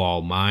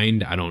football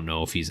mind. I don't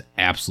know if he's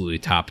absolutely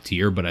top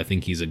tier, but I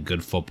think he's a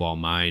good football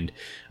mind.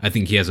 I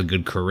think he has a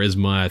good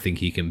charisma. I think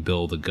he can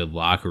build a good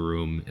locker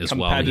room as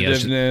well.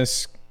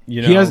 Competitiveness.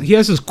 He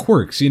has his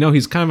quirks.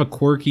 He's kind of a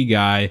quirky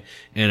guy,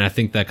 and I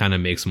think that kind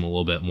of makes him a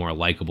little bit more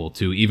likable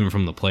too, even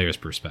from the player's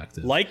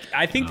perspective.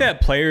 I think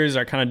that players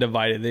are kind of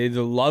divided. They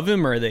either love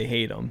him or they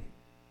hate him.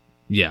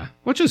 Yeah,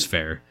 which is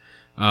fair.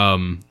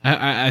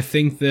 I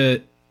think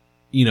that,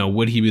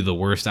 would he be the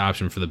worst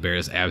option for the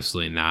Bears?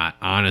 Absolutely not.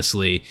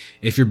 Honestly,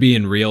 if you're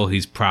being real,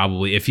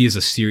 if he's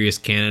a serious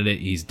candidate,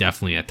 he's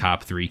definitely a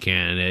top 3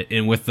 candidate.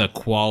 And with the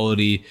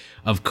quality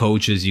of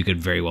coaches, you could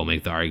very well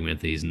make the argument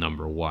that he's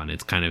number 1.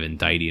 It's kind of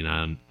indicting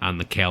on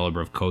the caliber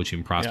of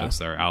coaching prospects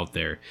that are out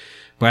there.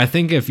 But I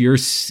think if you're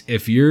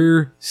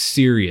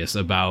serious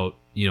about,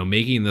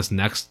 making this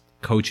next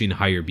coaching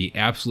hire be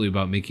absolutely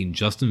about making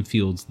Justin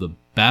Fields the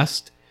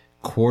best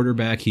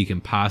quarterback he can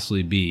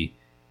possibly be,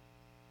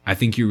 I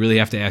think you really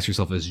have to ask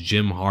yourself, is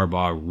Jim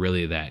Harbaugh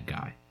really that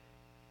guy?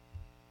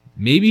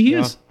 Maybe he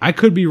is. I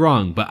could be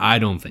wrong, but I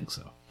don't think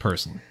so,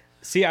 personally.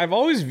 See, I've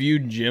always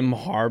viewed Jim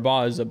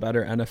Harbaugh as a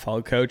better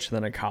NFL coach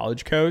than a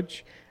college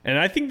coach. And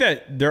I think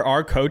that there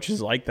are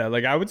coaches like that.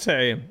 Like, I would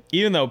say,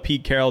 even though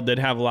Pete Carroll did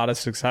have a lot of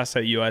success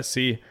at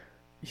USC,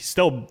 he's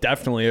still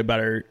definitely a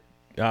better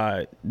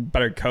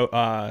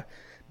NFL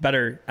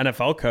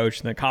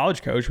coach than a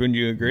college coach. Wouldn't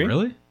you agree?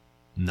 Really?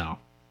 No.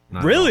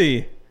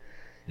 Really?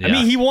 Yeah. I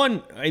mean, he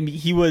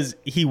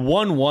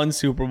won one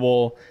Super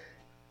Bowl,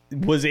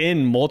 was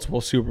in multiple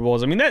Super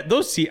Bowls. I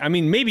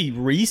mean, maybe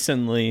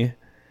recently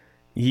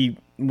he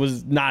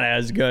was not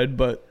as good,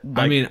 but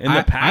in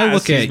the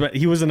past,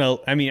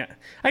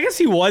 I guess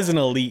he was an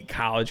elite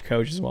college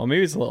coach as well.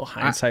 Maybe it's a little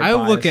hindsight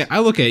bias. I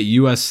look at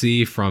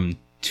USC from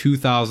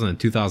 2000 and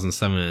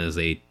 2007 as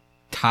a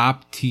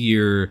top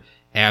tier,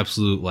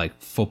 absolute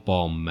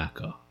football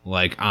mecca.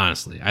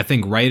 Honestly, I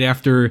think right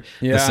after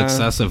the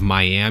success of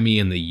Miami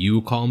and the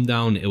U calmed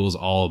down, it was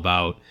all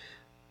about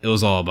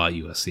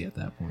USC at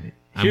that point.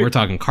 And we're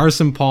talking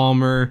Carson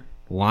Palmer,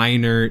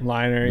 Leinart,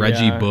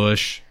 Reggie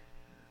Bush.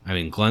 I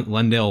mean,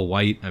 Glendale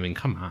White. I mean,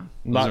 come on,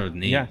 those are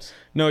names. Yeah.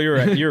 No, you're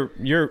right.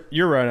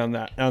 You're right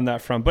on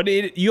that front. But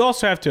you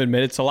also have to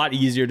admit it's a lot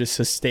easier to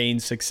sustain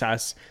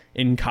success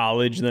in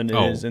college than it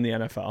is in the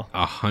NFL.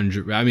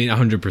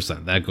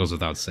 100%. That goes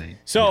without saying.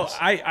 So yes.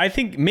 I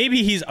think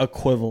maybe he's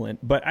equivalent,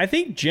 but I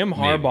think Jim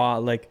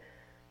Harbaugh,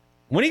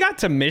 when he got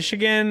to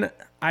Michigan,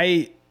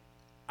 I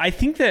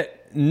think that,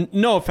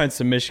 no offense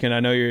to Michigan, I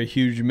know you're a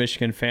huge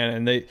Michigan fan,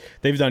 and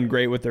they've done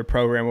great with their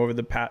program over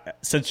the past,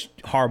 since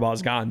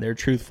Harbaugh's gotten there,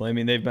 truthfully. I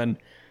mean, they've been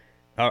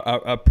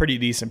a pretty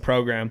decent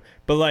program.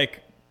 But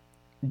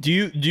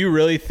do you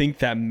really think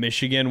that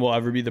Michigan will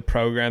ever be the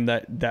program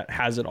that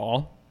has it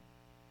all?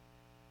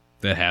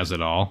 That has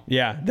it all?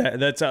 Yeah,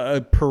 that's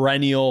a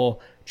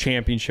perennial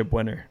championship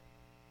winner.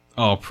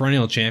 Oh,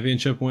 perennial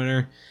championship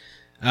winner?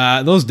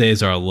 Those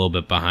days are a little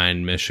bit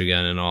behind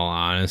Michigan, in all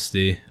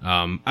honesty.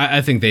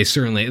 I think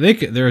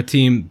they're a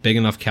team big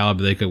enough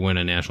caliber they could win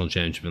a national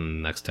championship in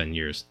the next 10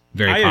 years.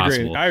 Very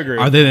possible. I agree.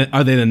 Are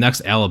they the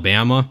next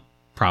Alabama?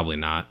 Probably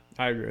not.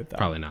 I agree with that.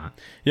 Probably not.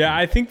 Yeah,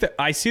 I think that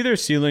I see their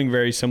ceiling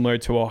very similar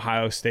to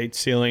Ohio State's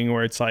ceiling,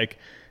 where it's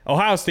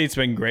Ohio State's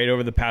been great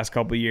over the past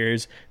couple of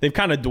years. They've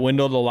kind of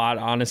dwindled a lot,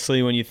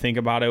 honestly, when you think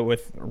about it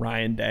with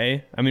Ryan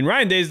Day. I mean,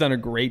 Ryan Day's done a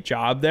great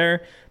job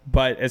there,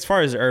 but as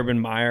far as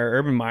Urban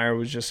Meyer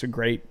was just a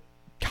great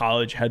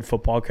college head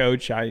football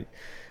coach. I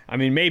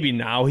mean, maybe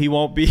now he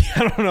won't be. I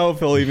don't know if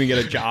he'll even get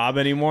a job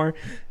anymore.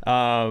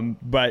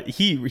 But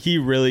he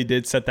really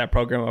did set that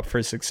program up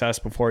for success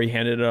before he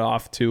handed it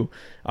off to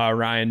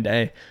Ryan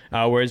Day.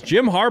 Whereas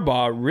Jim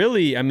Harbaugh,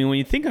 really, I mean, when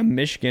you think of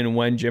Michigan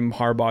when Jim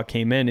Harbaugh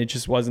came in, it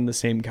just wasn't the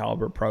same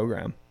caliber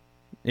program.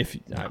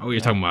 You're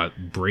talking about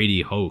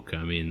Brady Hoke.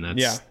 I mean,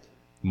 that's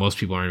most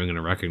people aren't even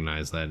going to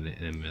recognize that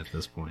in at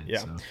this point.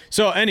 Yeah.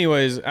 So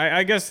anyways,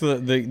 I guess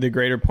the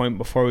greater point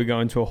before we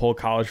go into a whole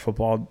college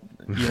football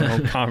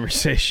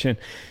conversation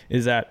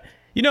is that,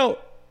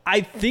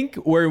 I think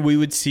where we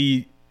would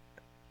see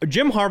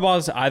Jim Harbaugh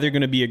is either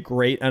going to be a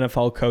great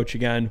NFL coach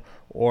again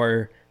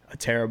or a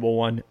terrible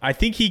one. I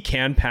think he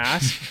can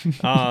pass.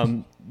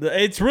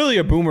 It's really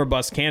a boomer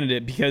bust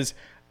candidate because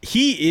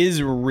he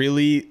is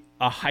really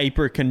a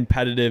hyper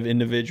competitive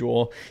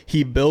individual.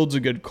 He builds a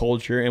good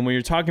culture. And when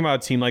you're talking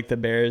about a team like the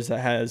Bears that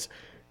has,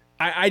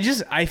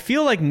 I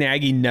feel like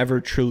Nagy never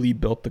truly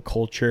built the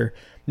culture.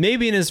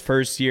 Maybe in his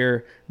first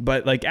year,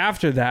 but like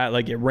after that,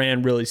 like it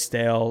ran really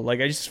stale.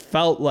 Like I just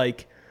felt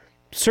like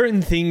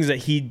certain things that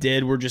he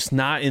did were just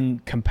not in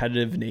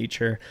competitive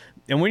nature.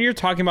 And when you're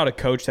talking about a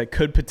coach that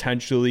could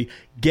potentially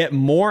get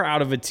more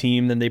out of a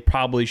team than they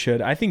probably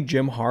should, I think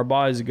Jim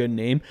Harbaugh is a good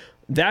name.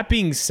 That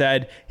being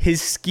said,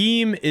 his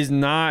scheme is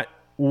not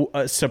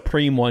a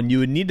supreme one. You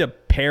would need to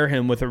pair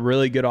him with a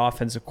really good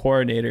offensive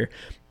coordinator.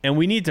 And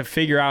we need to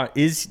figure out,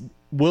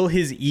 will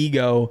his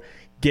ego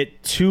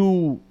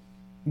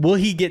will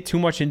he get too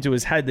much into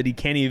his head that he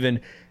can't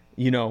even,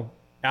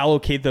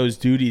 allocate those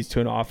duties to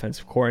an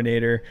offensive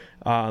coordinator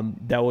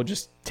that will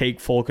just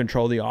take full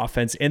control of the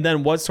offense? And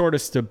then what sort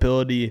of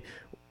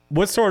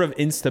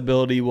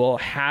instability will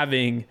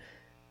having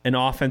an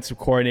offensive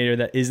coordinator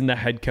that isn't the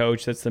head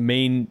coach, that's the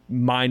main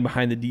mind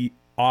behind the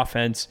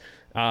offense,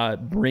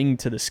 bring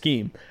to the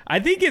scheme? I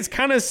think it's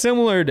kind of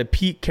similar to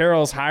Pete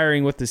Carroll's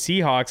hiring with the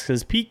Seahawks,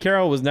 because Pete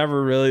Carroll was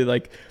never really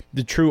like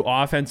the true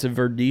offensive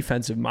or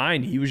defensive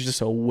mind. He was just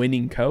a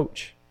winning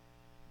coach.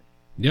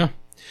 Yeah.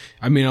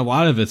 I mean, a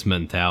lot of it's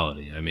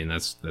mentality. I mean,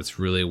 that's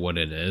really what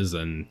it is.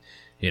 And,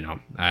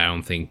 I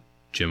don't think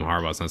Jim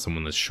Harbaugh's not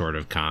someone that's short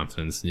of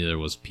confidence. Neither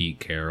was Pete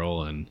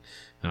Carroll. And,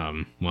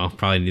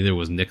 probably neither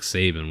was Nick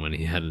Saban when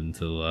he headed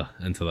into the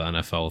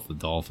NFL with the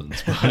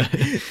Dolphins.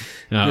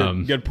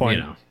 But, good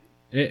point.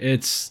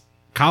 It's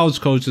college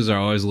coaches are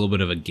always a little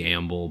bit of a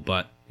gamble.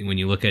 But when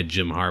you look at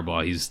Jim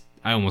Harbaugh,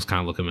 I almost kind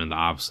of look at him in the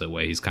opposite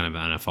way. He's kind of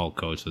an NFL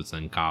coach that's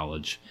in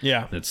college.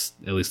 Yeah. That's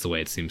at least the way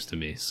it seems to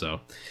me.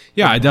 So,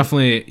 yeah, I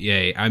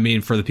definitely, I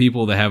mean, for the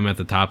people that have him at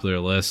the top of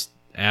their list,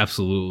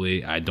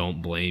 absolutely, I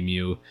don't blame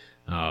you.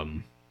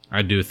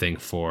 I do think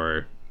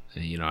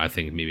I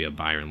think maybe a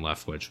Byron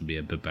Leftwich would be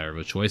a bit better of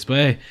a choice. But,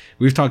 hey,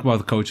 we've talked about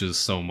the coaches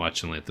so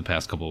much in like the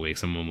past couple of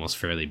weeks. I'm almost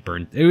fairly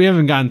burnt. We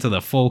haven't gotten to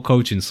the full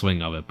coaching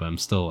swing of it, but I'm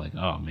still like,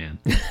 oh, man.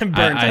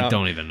 I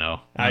don't even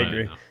know. I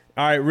agree.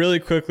 All right, really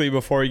quickly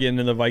before we get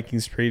into the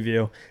Vikings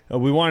preview,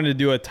 we wanted to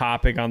do a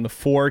topic on the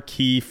 4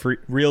 key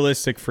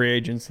realistic free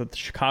agents that the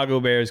Chicago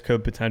Bears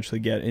could potentially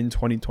get in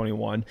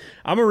 2021.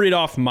 I'm going to read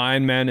off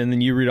mine, man, and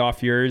then you read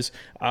off yours.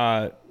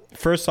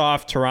 First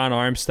off, Teron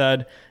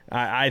Armstead.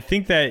 I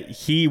think that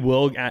he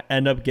will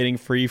end up getting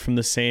free from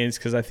the Saints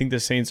because I think the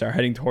Saints are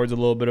heading towards a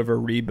little bit of a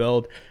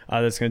rebuild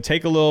that's going to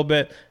take a little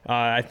bit.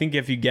 I think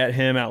if you get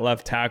him at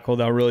left tackle,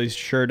 they'll really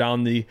sure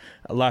down the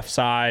left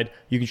side.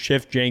 You can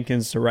shift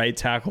Jenkins to right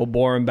tackle,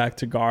 Boren back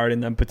to guard,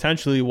 and then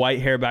potentially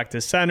Whitehair back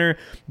to center.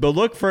 But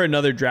look for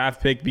another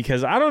draft pick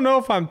because I don't know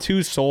if I'm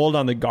too sold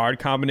on the guard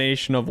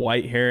combination of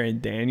Whitehair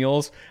and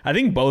Daniels. I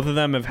think both of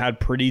them have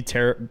had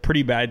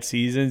pretty bad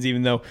seasons,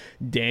 even though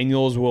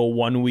Daniels will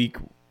 1 week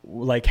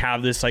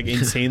have this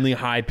insanely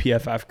high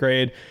PFF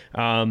grade.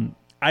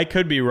 I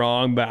could be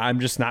wrong, but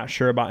I'm just not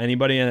sure about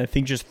anybody. And I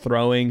think just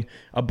throwing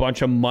a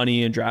bunch of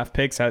money and draft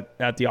picks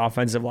at the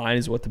offensive line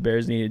is what the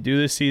Bears need to do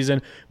this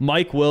season.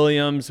 Mike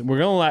Williams, we're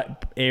going to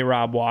let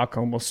A-Rob walk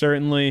almost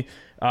certainly.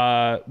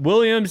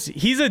 Williams,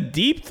 he's a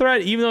deep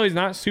threat, even though he's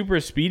not super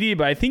speedy,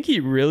 but I think he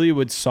really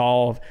would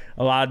solve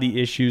a lot of the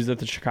issues that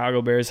the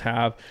Chicago Bears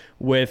have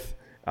with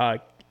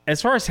as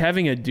far as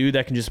having a dude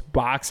that can just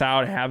box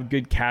out, have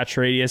good catch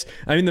radius.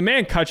 I mean, the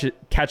man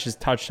catches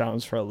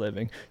touchdowns for a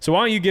living. So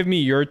why don't you give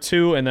me your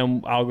 2, and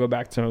then I'll go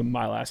back to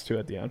my last 2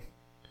 at the end.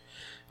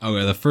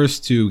 Okay, the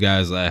first 2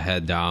 guys that I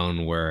had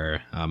down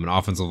were an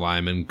offensive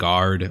lineman,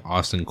 guard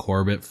Austin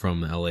Corbett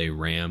from LA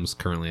Rams,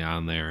 currently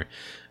on there.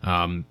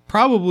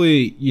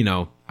 Probably,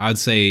 I'd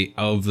say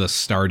of the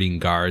starting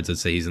guards, I'd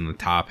say he's in the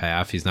top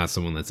half. He's not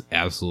someone that's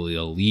absolutely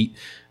elite,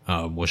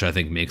 which I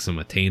think makes him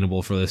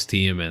attainable for this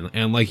team.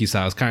 And like you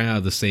said, I was kind of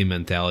have the same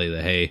mentality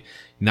that, hey,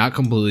 not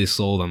completely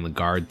sold on the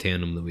guard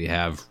tandem that we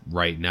have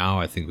right now.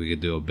 I think we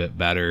could do a bit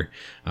better.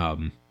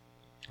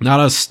 Not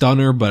a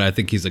stunner, but I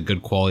think he's a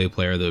good quality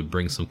player that would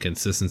bring some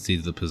consistency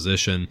to the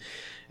position.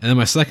 And then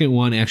my second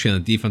one, actually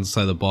on the defensive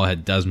side of the ball,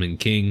 had Desmond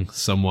King,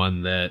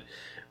 someone that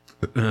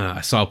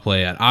I saw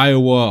play at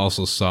Iowa,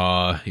 also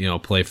saw,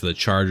 play for the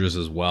Chargers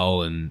as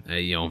well. And,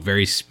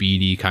 very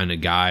speedy kind of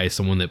guy,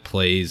 someone that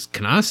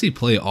can honestly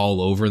play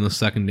all over in the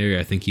secondary.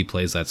 I think he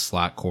plays that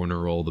slot corner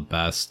role the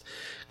best.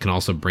 Can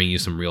also bring you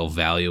some real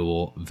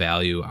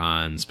value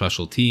on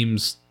special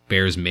teams.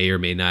 Bears may or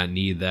may not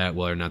need that,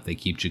 whether or not they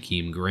keep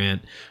Jakeem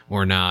Grant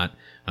or not.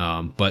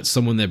 But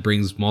someone that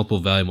brings multiple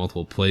value,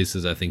 multiple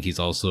places. I think he's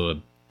also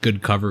a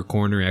good cover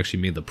corner.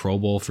 Actually made the Pro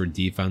Bowl for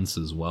defense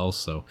as well.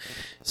 So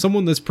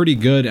someone that's pretty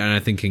good, and I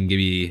think can give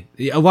you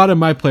a lot of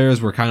my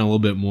players were kind of a little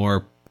bit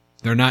more.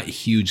 They're not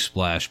huge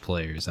splash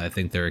players. I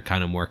think they're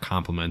kind of more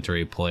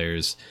complementary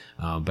players,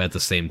 but at the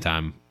same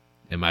time,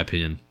 in my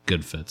opinion,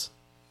 good fits.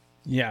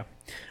 Yeah,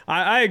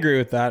 I agree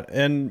with that.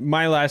 And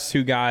my last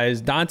two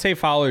guys, Dante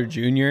Fowler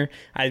Jr.,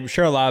 I'm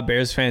sure a lot of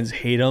Bears fans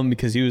hate him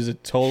because he was a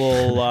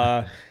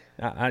total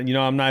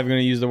I'm not even going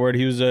to use the word.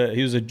 He was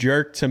a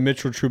jerk to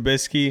Mitchell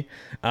Trubisky.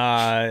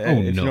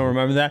 If you don't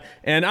remember that.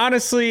 And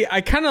honestly,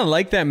 I kind of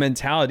like that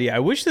mentality. I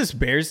wish this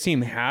Bears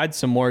team had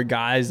some more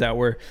guys that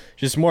were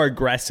just more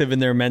aggressive in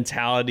their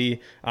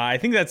mentality. I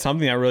think that's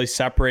something that really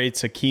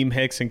separates Akeem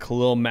Hicks and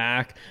Khalil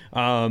Mack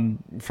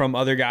from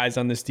other guys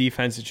on this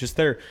defense. It's just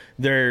their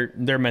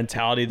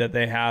mentality that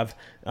they have.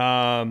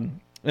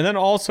 And then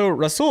also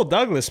Rasul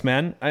Douglas,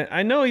 man.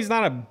 I know he's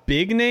not a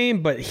big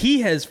name, but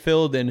he has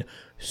filled in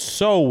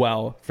so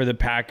well for the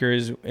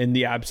Packers in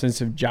the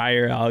absence of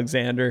Jair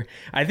Alexander.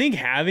 I think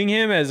having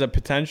him as a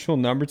potential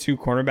number 2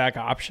 cornerback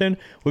option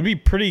would be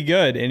pretty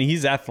good. And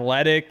he's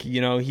athletic.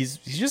 He's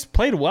just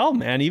played well,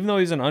 man, even though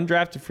he's an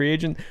undrafted free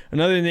agent.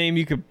 Another name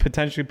you could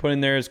potentially put in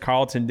there is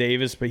Carlton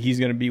Davis, but he's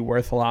going to be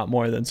worth a lot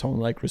more than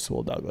someone like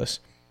Rasul Douglas.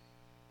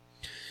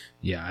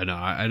 Yeah,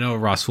 I know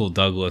Rasul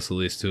Douglas, at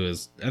least too,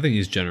 I think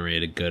he's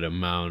generated a good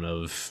amount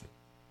of,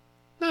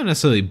 not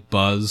necessarily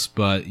buzz,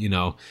 but,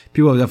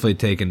 people have definitely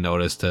taken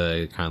notice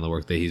to kind of the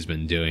work that he's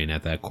been doing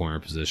at that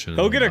corner position.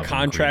 He'll get a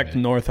contract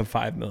north of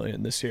 $5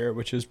 million this year,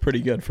 which is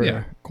pretty good for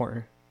a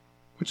corner.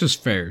 Which is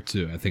fair,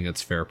 too. I think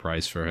it's fair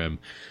price for him.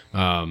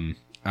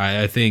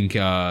 I think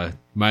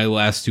my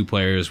last two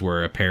players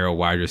were a pair of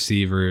wide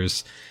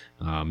receivers.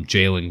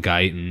 Jalen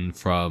Guyton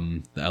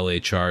from the LA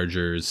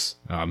Chargers.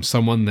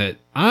 Someone that,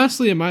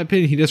 honestly, in my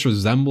opinion, he just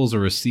resembles a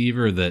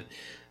receiver that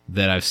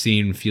I've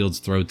seen Fields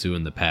throw to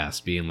in the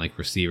past, being like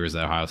receivers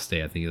at Ohio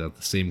State. I think he's got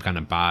the same kind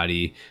of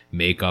body,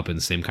 makeup, and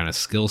the same kind of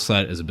skill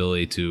set, his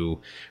ability to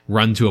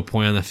run to a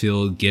point on the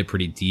field, get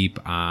pretty deep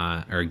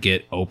or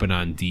get open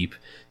on deep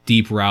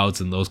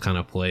routes and those kind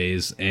of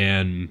plays,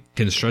 and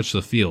can stretch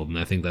the field. And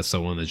I think that's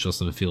someone that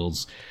Justin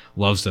Fields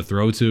loves to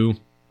throw to.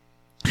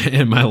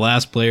 And my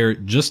last player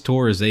just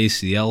tore his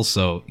ACL,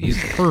 so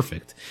he's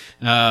perfect.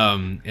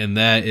 And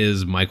that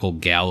is Michael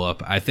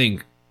Gallup. I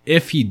think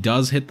if he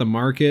does hit the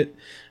market,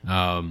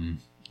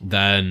 then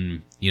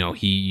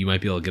you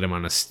might be able to get him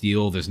on a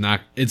steal. It's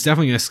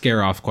definitely going to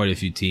scare off quite a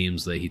few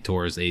teams that he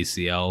tore his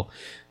ACL.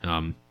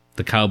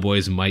 The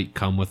Cowboys might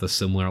come with a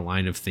similar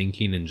line of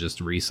thinking and just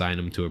re-sign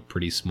him to a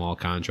pretty small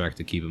contract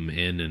to keep him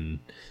in, and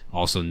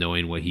also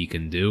knowing what he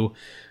can do.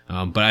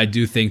 But I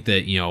do think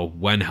that,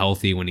 when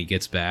healthy, when he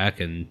gets back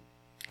and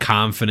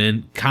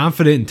confident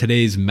in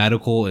today's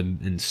medical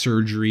and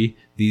surgery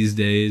these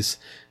days,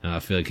 I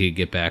feel like he could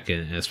get back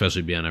and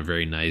especially be on a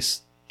very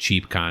nice,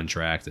 cheap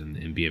contract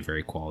and be a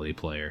very quality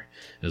player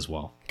as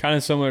well. Kind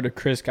of similar to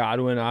Chris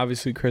Godwin.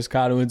 Obviously, Chris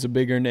Godwin's a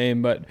bigger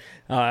name, but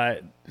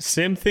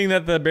same thing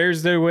that the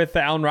Bears did with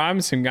Allen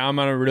Robinson. Got him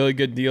on a really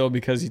good deal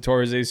because he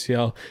tore his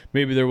ACL.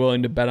 Maybe they're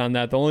willing to bet on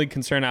that. The only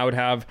concern I would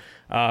have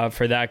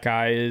for that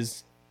guy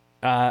is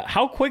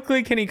how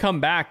quickly can he come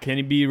back? Can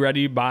he be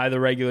ready by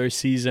the regular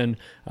season,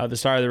 the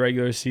start of the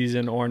regular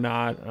season, or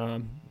not?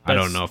 I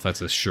don't know if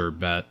that's a sure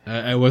bet.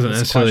 I wasn't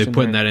necessarily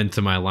putting that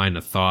into my line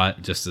of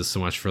thought just as so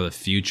much for the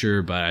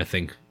future, but I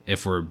think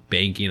if we're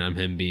banking on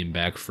him being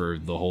back for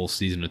the whole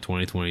season of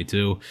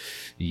 2022,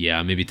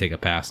 yeah, maybe take a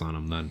pass on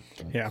him then.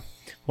 Yeah,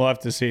 we'll have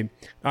to see.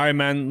 All right,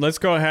 man, let's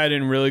go ahead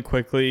and really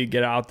quickly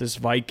get out this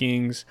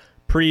Vikings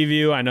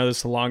preview. I know this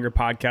is a longer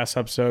podcast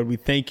episode. We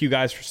thank you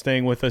guys for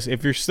staying with us.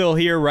 If you're still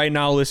here right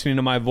now listening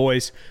to my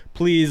voice,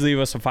 please leave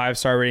us a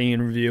 5-star rating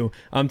and review.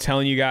 I'm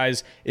telling you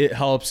guys, it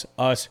helps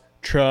us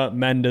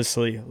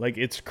tremendously. Like,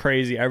 it's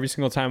crazy. Every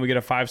single time we get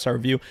a 5-star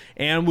review,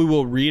 and we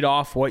will read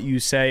off what you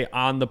say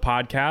on the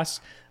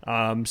podcast.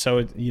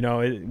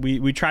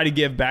 We try to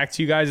give back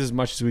to you guys as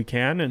much as we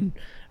can. And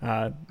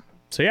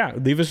so yeah,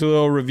 leave us a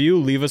little review.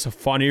 Leave us a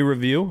funny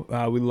review.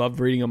 We love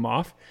reading them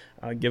off.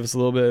 Give us a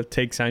little bit of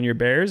takes on your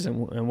Bears,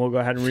 and we'll go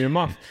ahead and read them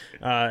off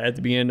at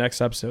the beginning of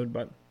next episode.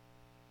 But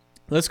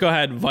let's go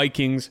ahead.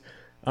 Vikings.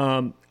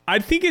 I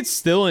think it's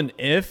still an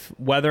if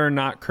whether or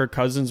not Kirk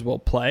Cousins will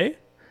play.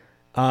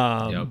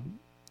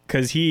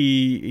 Because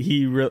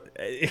he really,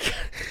 if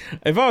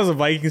I was a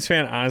Vikings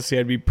fan, honestly,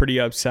 I'd be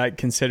pretty upset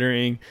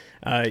considering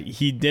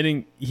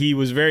he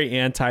was very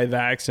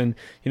anti-vax. And,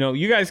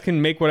 you guys can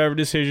make whatever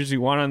decisions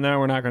you want on that.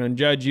 We're not going to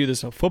judge you. This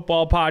is a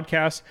football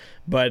podcast.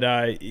 But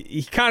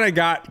he kind of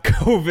got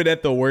COVID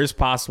at the worst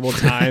possible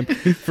time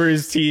for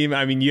his team.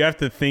 I mean, you have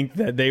to think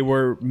that they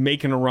were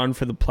making a run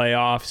for the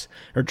playoffs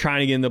or trying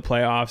to get in the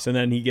playoffs, and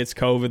then he gets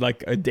COVID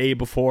like a day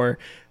before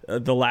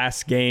the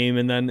last game,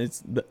 and then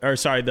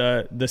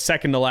the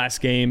second to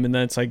last game, and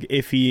then it's like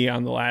iffy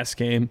on the last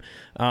game.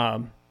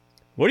 What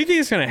do you think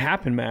is going to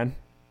happen, man?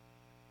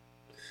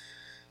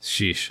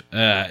 Sheesh.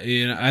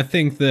 I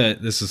think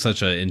that this is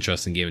such an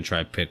interesting game to try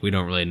to pick. We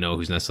don't really know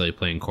who's necessarily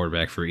playing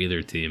quarterback for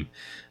either team.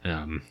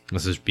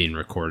 This is being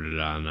recorded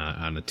on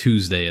a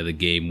Tuesday of the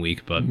game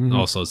week, but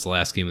also it's the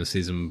last game of the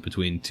season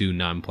between two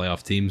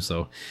non-playoff teams,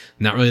 so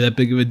not really that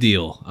big of a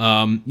deal.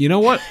 You know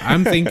what?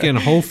 I'm thinking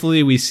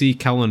hopefully we see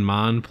Kellen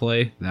Mond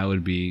play. That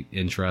would be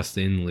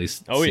interesting, at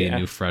least see a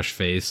new fresh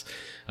face.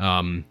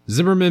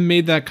 Zimmerman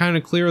made that kind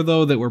of clear,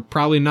 though, that we're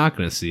probably not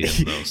going to see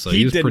him, though. So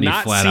he was pretty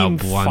flat out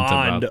blunt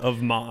about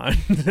of Mond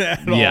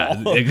at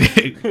all.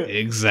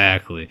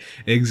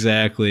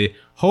 Exactly.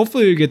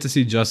 Hopefully we get to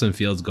see Justin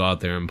Fields go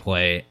out there and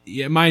play.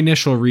 Yeah, my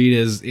initial read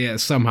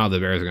is somehow the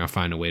Bears are going to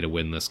find a way to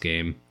win this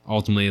game.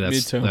 Ultimately,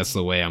 that's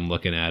the way I'm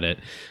looking at it.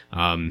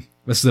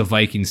 This is a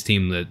Vikings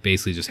team that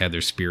basically just had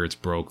their spirits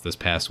broke this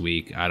past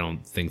week. I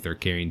don't think they're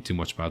caring too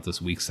much about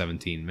this Week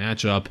 17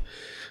 matchup.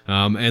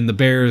 And the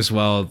Bears,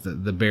 well,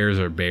 the Bears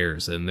are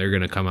Bears, and they're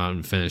going to come out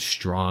and finish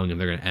strong, and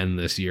they're going to end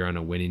this year on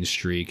a winning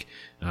streak.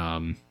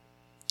 A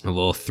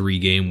little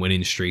 3-game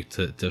winning streak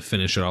to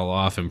finish it all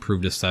off,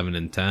 improve to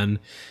 7-10.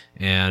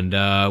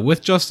 And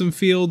with Justin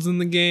Fields in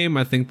the game,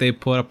 I think they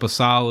put up a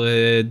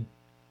solid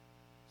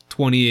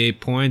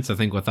 28 points. I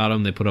think without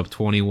him, they put up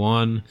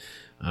 21.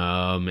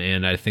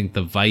 And I think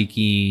the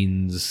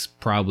Vikings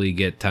probably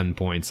get 10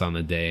 points on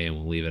the day, and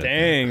we'll leave it at that.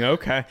 Dang,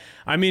 okay.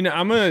 I mean,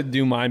 I'm going to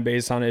do mine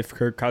based on if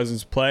Kirk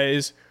Cousins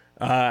plays.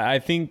 I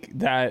think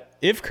that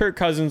if Kirk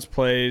Cousins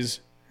plays,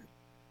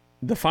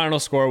 the final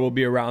score will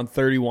be around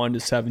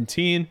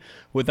 31-17.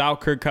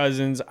 Without Kirk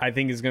Cousins, I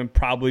think it's going to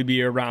probably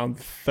be around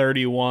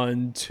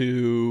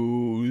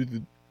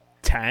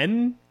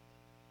 31-10.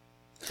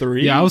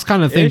 3. Yeah, I was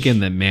kind of thinking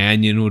that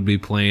Mannion would be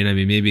playing. I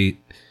mean,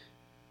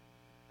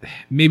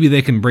 maybe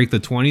they can break the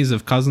 20s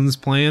if Cousins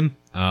playing.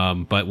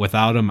 But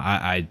without him,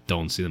 I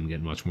don't see them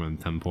getting much more than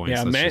 10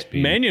 points. Yeah,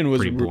 Mannion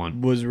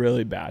was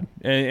really bad.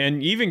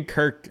 And even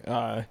Kirk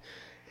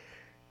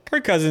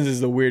Cousins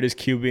is the weirdest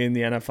QB in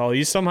the NFL.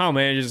 He somehow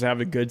manages to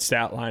have a good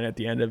stat line at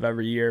the end of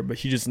every year, but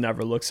he just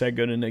never looks that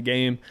good in a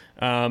game.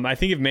 I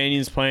think if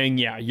Mannion's playing,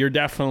 you're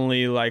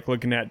definitely like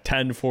looking at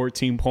 10,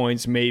 14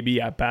 points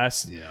maybe at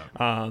best.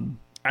 Yeah.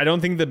 I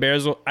don't think the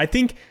Bears will. I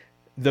think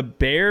the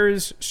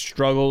Bears'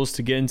 struggles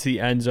to get into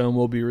the end zone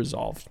will be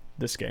resolved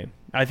this game.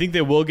 I think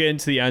they will get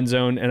into the end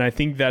zone, and I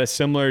think that a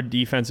similar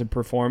defensive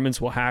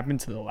performance will happen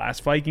to the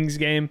last Vikings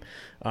game.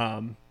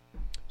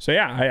 So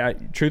yeah,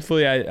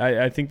 truthfully,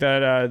 I think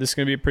that this is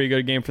going to be a pretty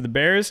good game for the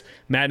Bears.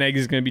 Matt Nagy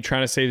is going to be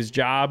trying to save his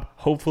job.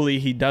 Hopefully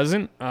he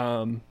doesn't.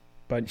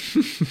 But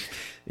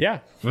yeah,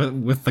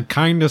 with the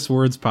kindest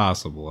words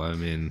possible. I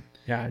mean,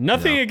 yeah,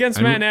 nothing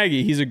against Matt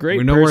Nagy. He's a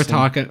great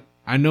person.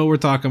 I know we're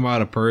talking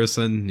about a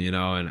person, and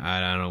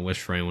I don't wish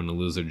for anyone to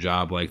lose their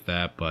job like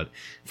that, but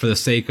for the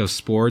sake of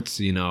sports,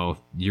 you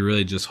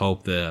really just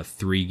hope the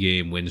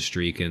 3-game win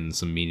streak and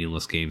some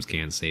meaningless games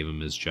can't save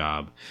him his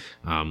job.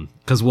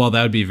 Because,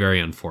 that would be very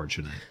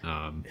unfortunate.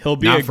 He'll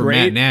be not for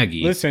Matt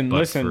Nagy, listen,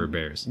 for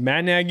Bears.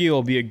 Matt Nagy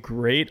will be a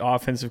great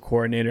offensive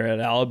coordinator at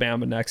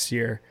Alabama next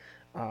year.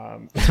 Oh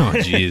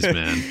jeez,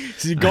 man!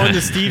 He's going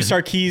the Steve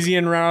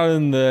Sarkisian route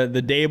and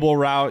the Dable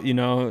route.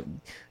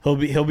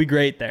 He'll be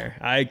great there.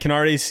 I can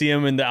already see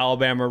him in the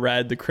Alabama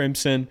red, the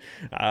crimson.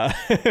 But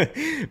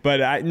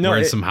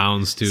wearing some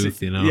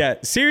houndstooth. Yeah,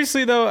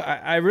 seriously though,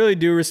 I really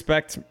do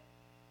respect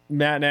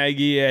Matt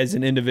Nagy as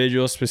an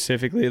individual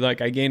specifically. Like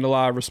I gained a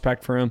lot of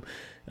respect for him.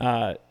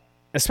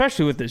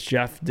 Especially with this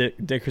Jeff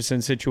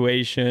Dickerson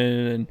situation,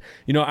 and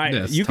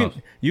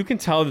you can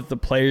tell that the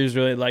players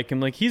really like him.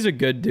 Like he's a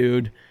good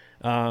dude.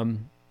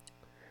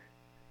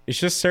 It's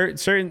just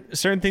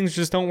certain things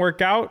just don't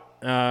work out.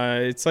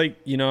 It's like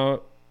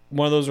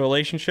one of those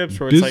relationships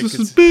where business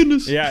is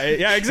business. Yeah,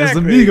 exactly. As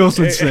the Migos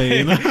would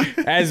say.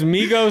 As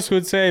Migos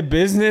would say,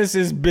 business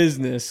is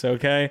business.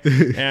 Okay,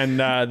 and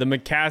the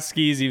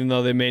McCaskies, even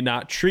though they may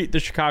not treat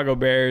the Chicago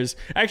Bears,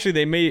 actually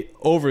they may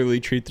overly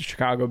treat the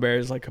Chicago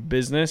Bears like a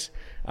business.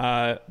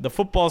 The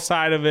football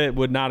side of it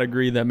would not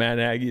agree that Matt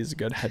Nagy is a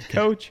good head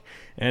coach,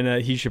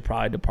 and he should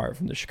probably depart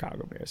from the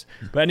Chicago Bears.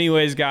 But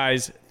anyways,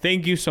 guys,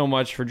 thank you so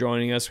much for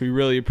joining us. We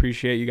really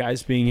appreciate you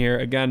guys being here.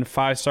 Again,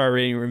 5-star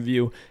rating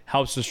review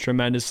helps us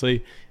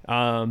tremendously.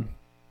 We'll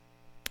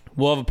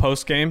have a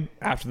post game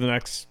after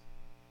this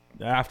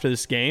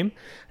game,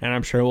 and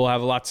I'm sure we'll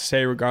have a lot to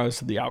say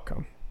regardless of the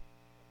outcome.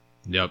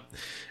 Yep,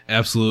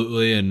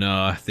 absolutely, and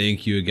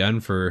thank you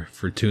again for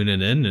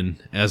tuning in.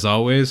 And as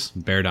always,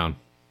 bear down.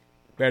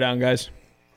 Bear down, guys.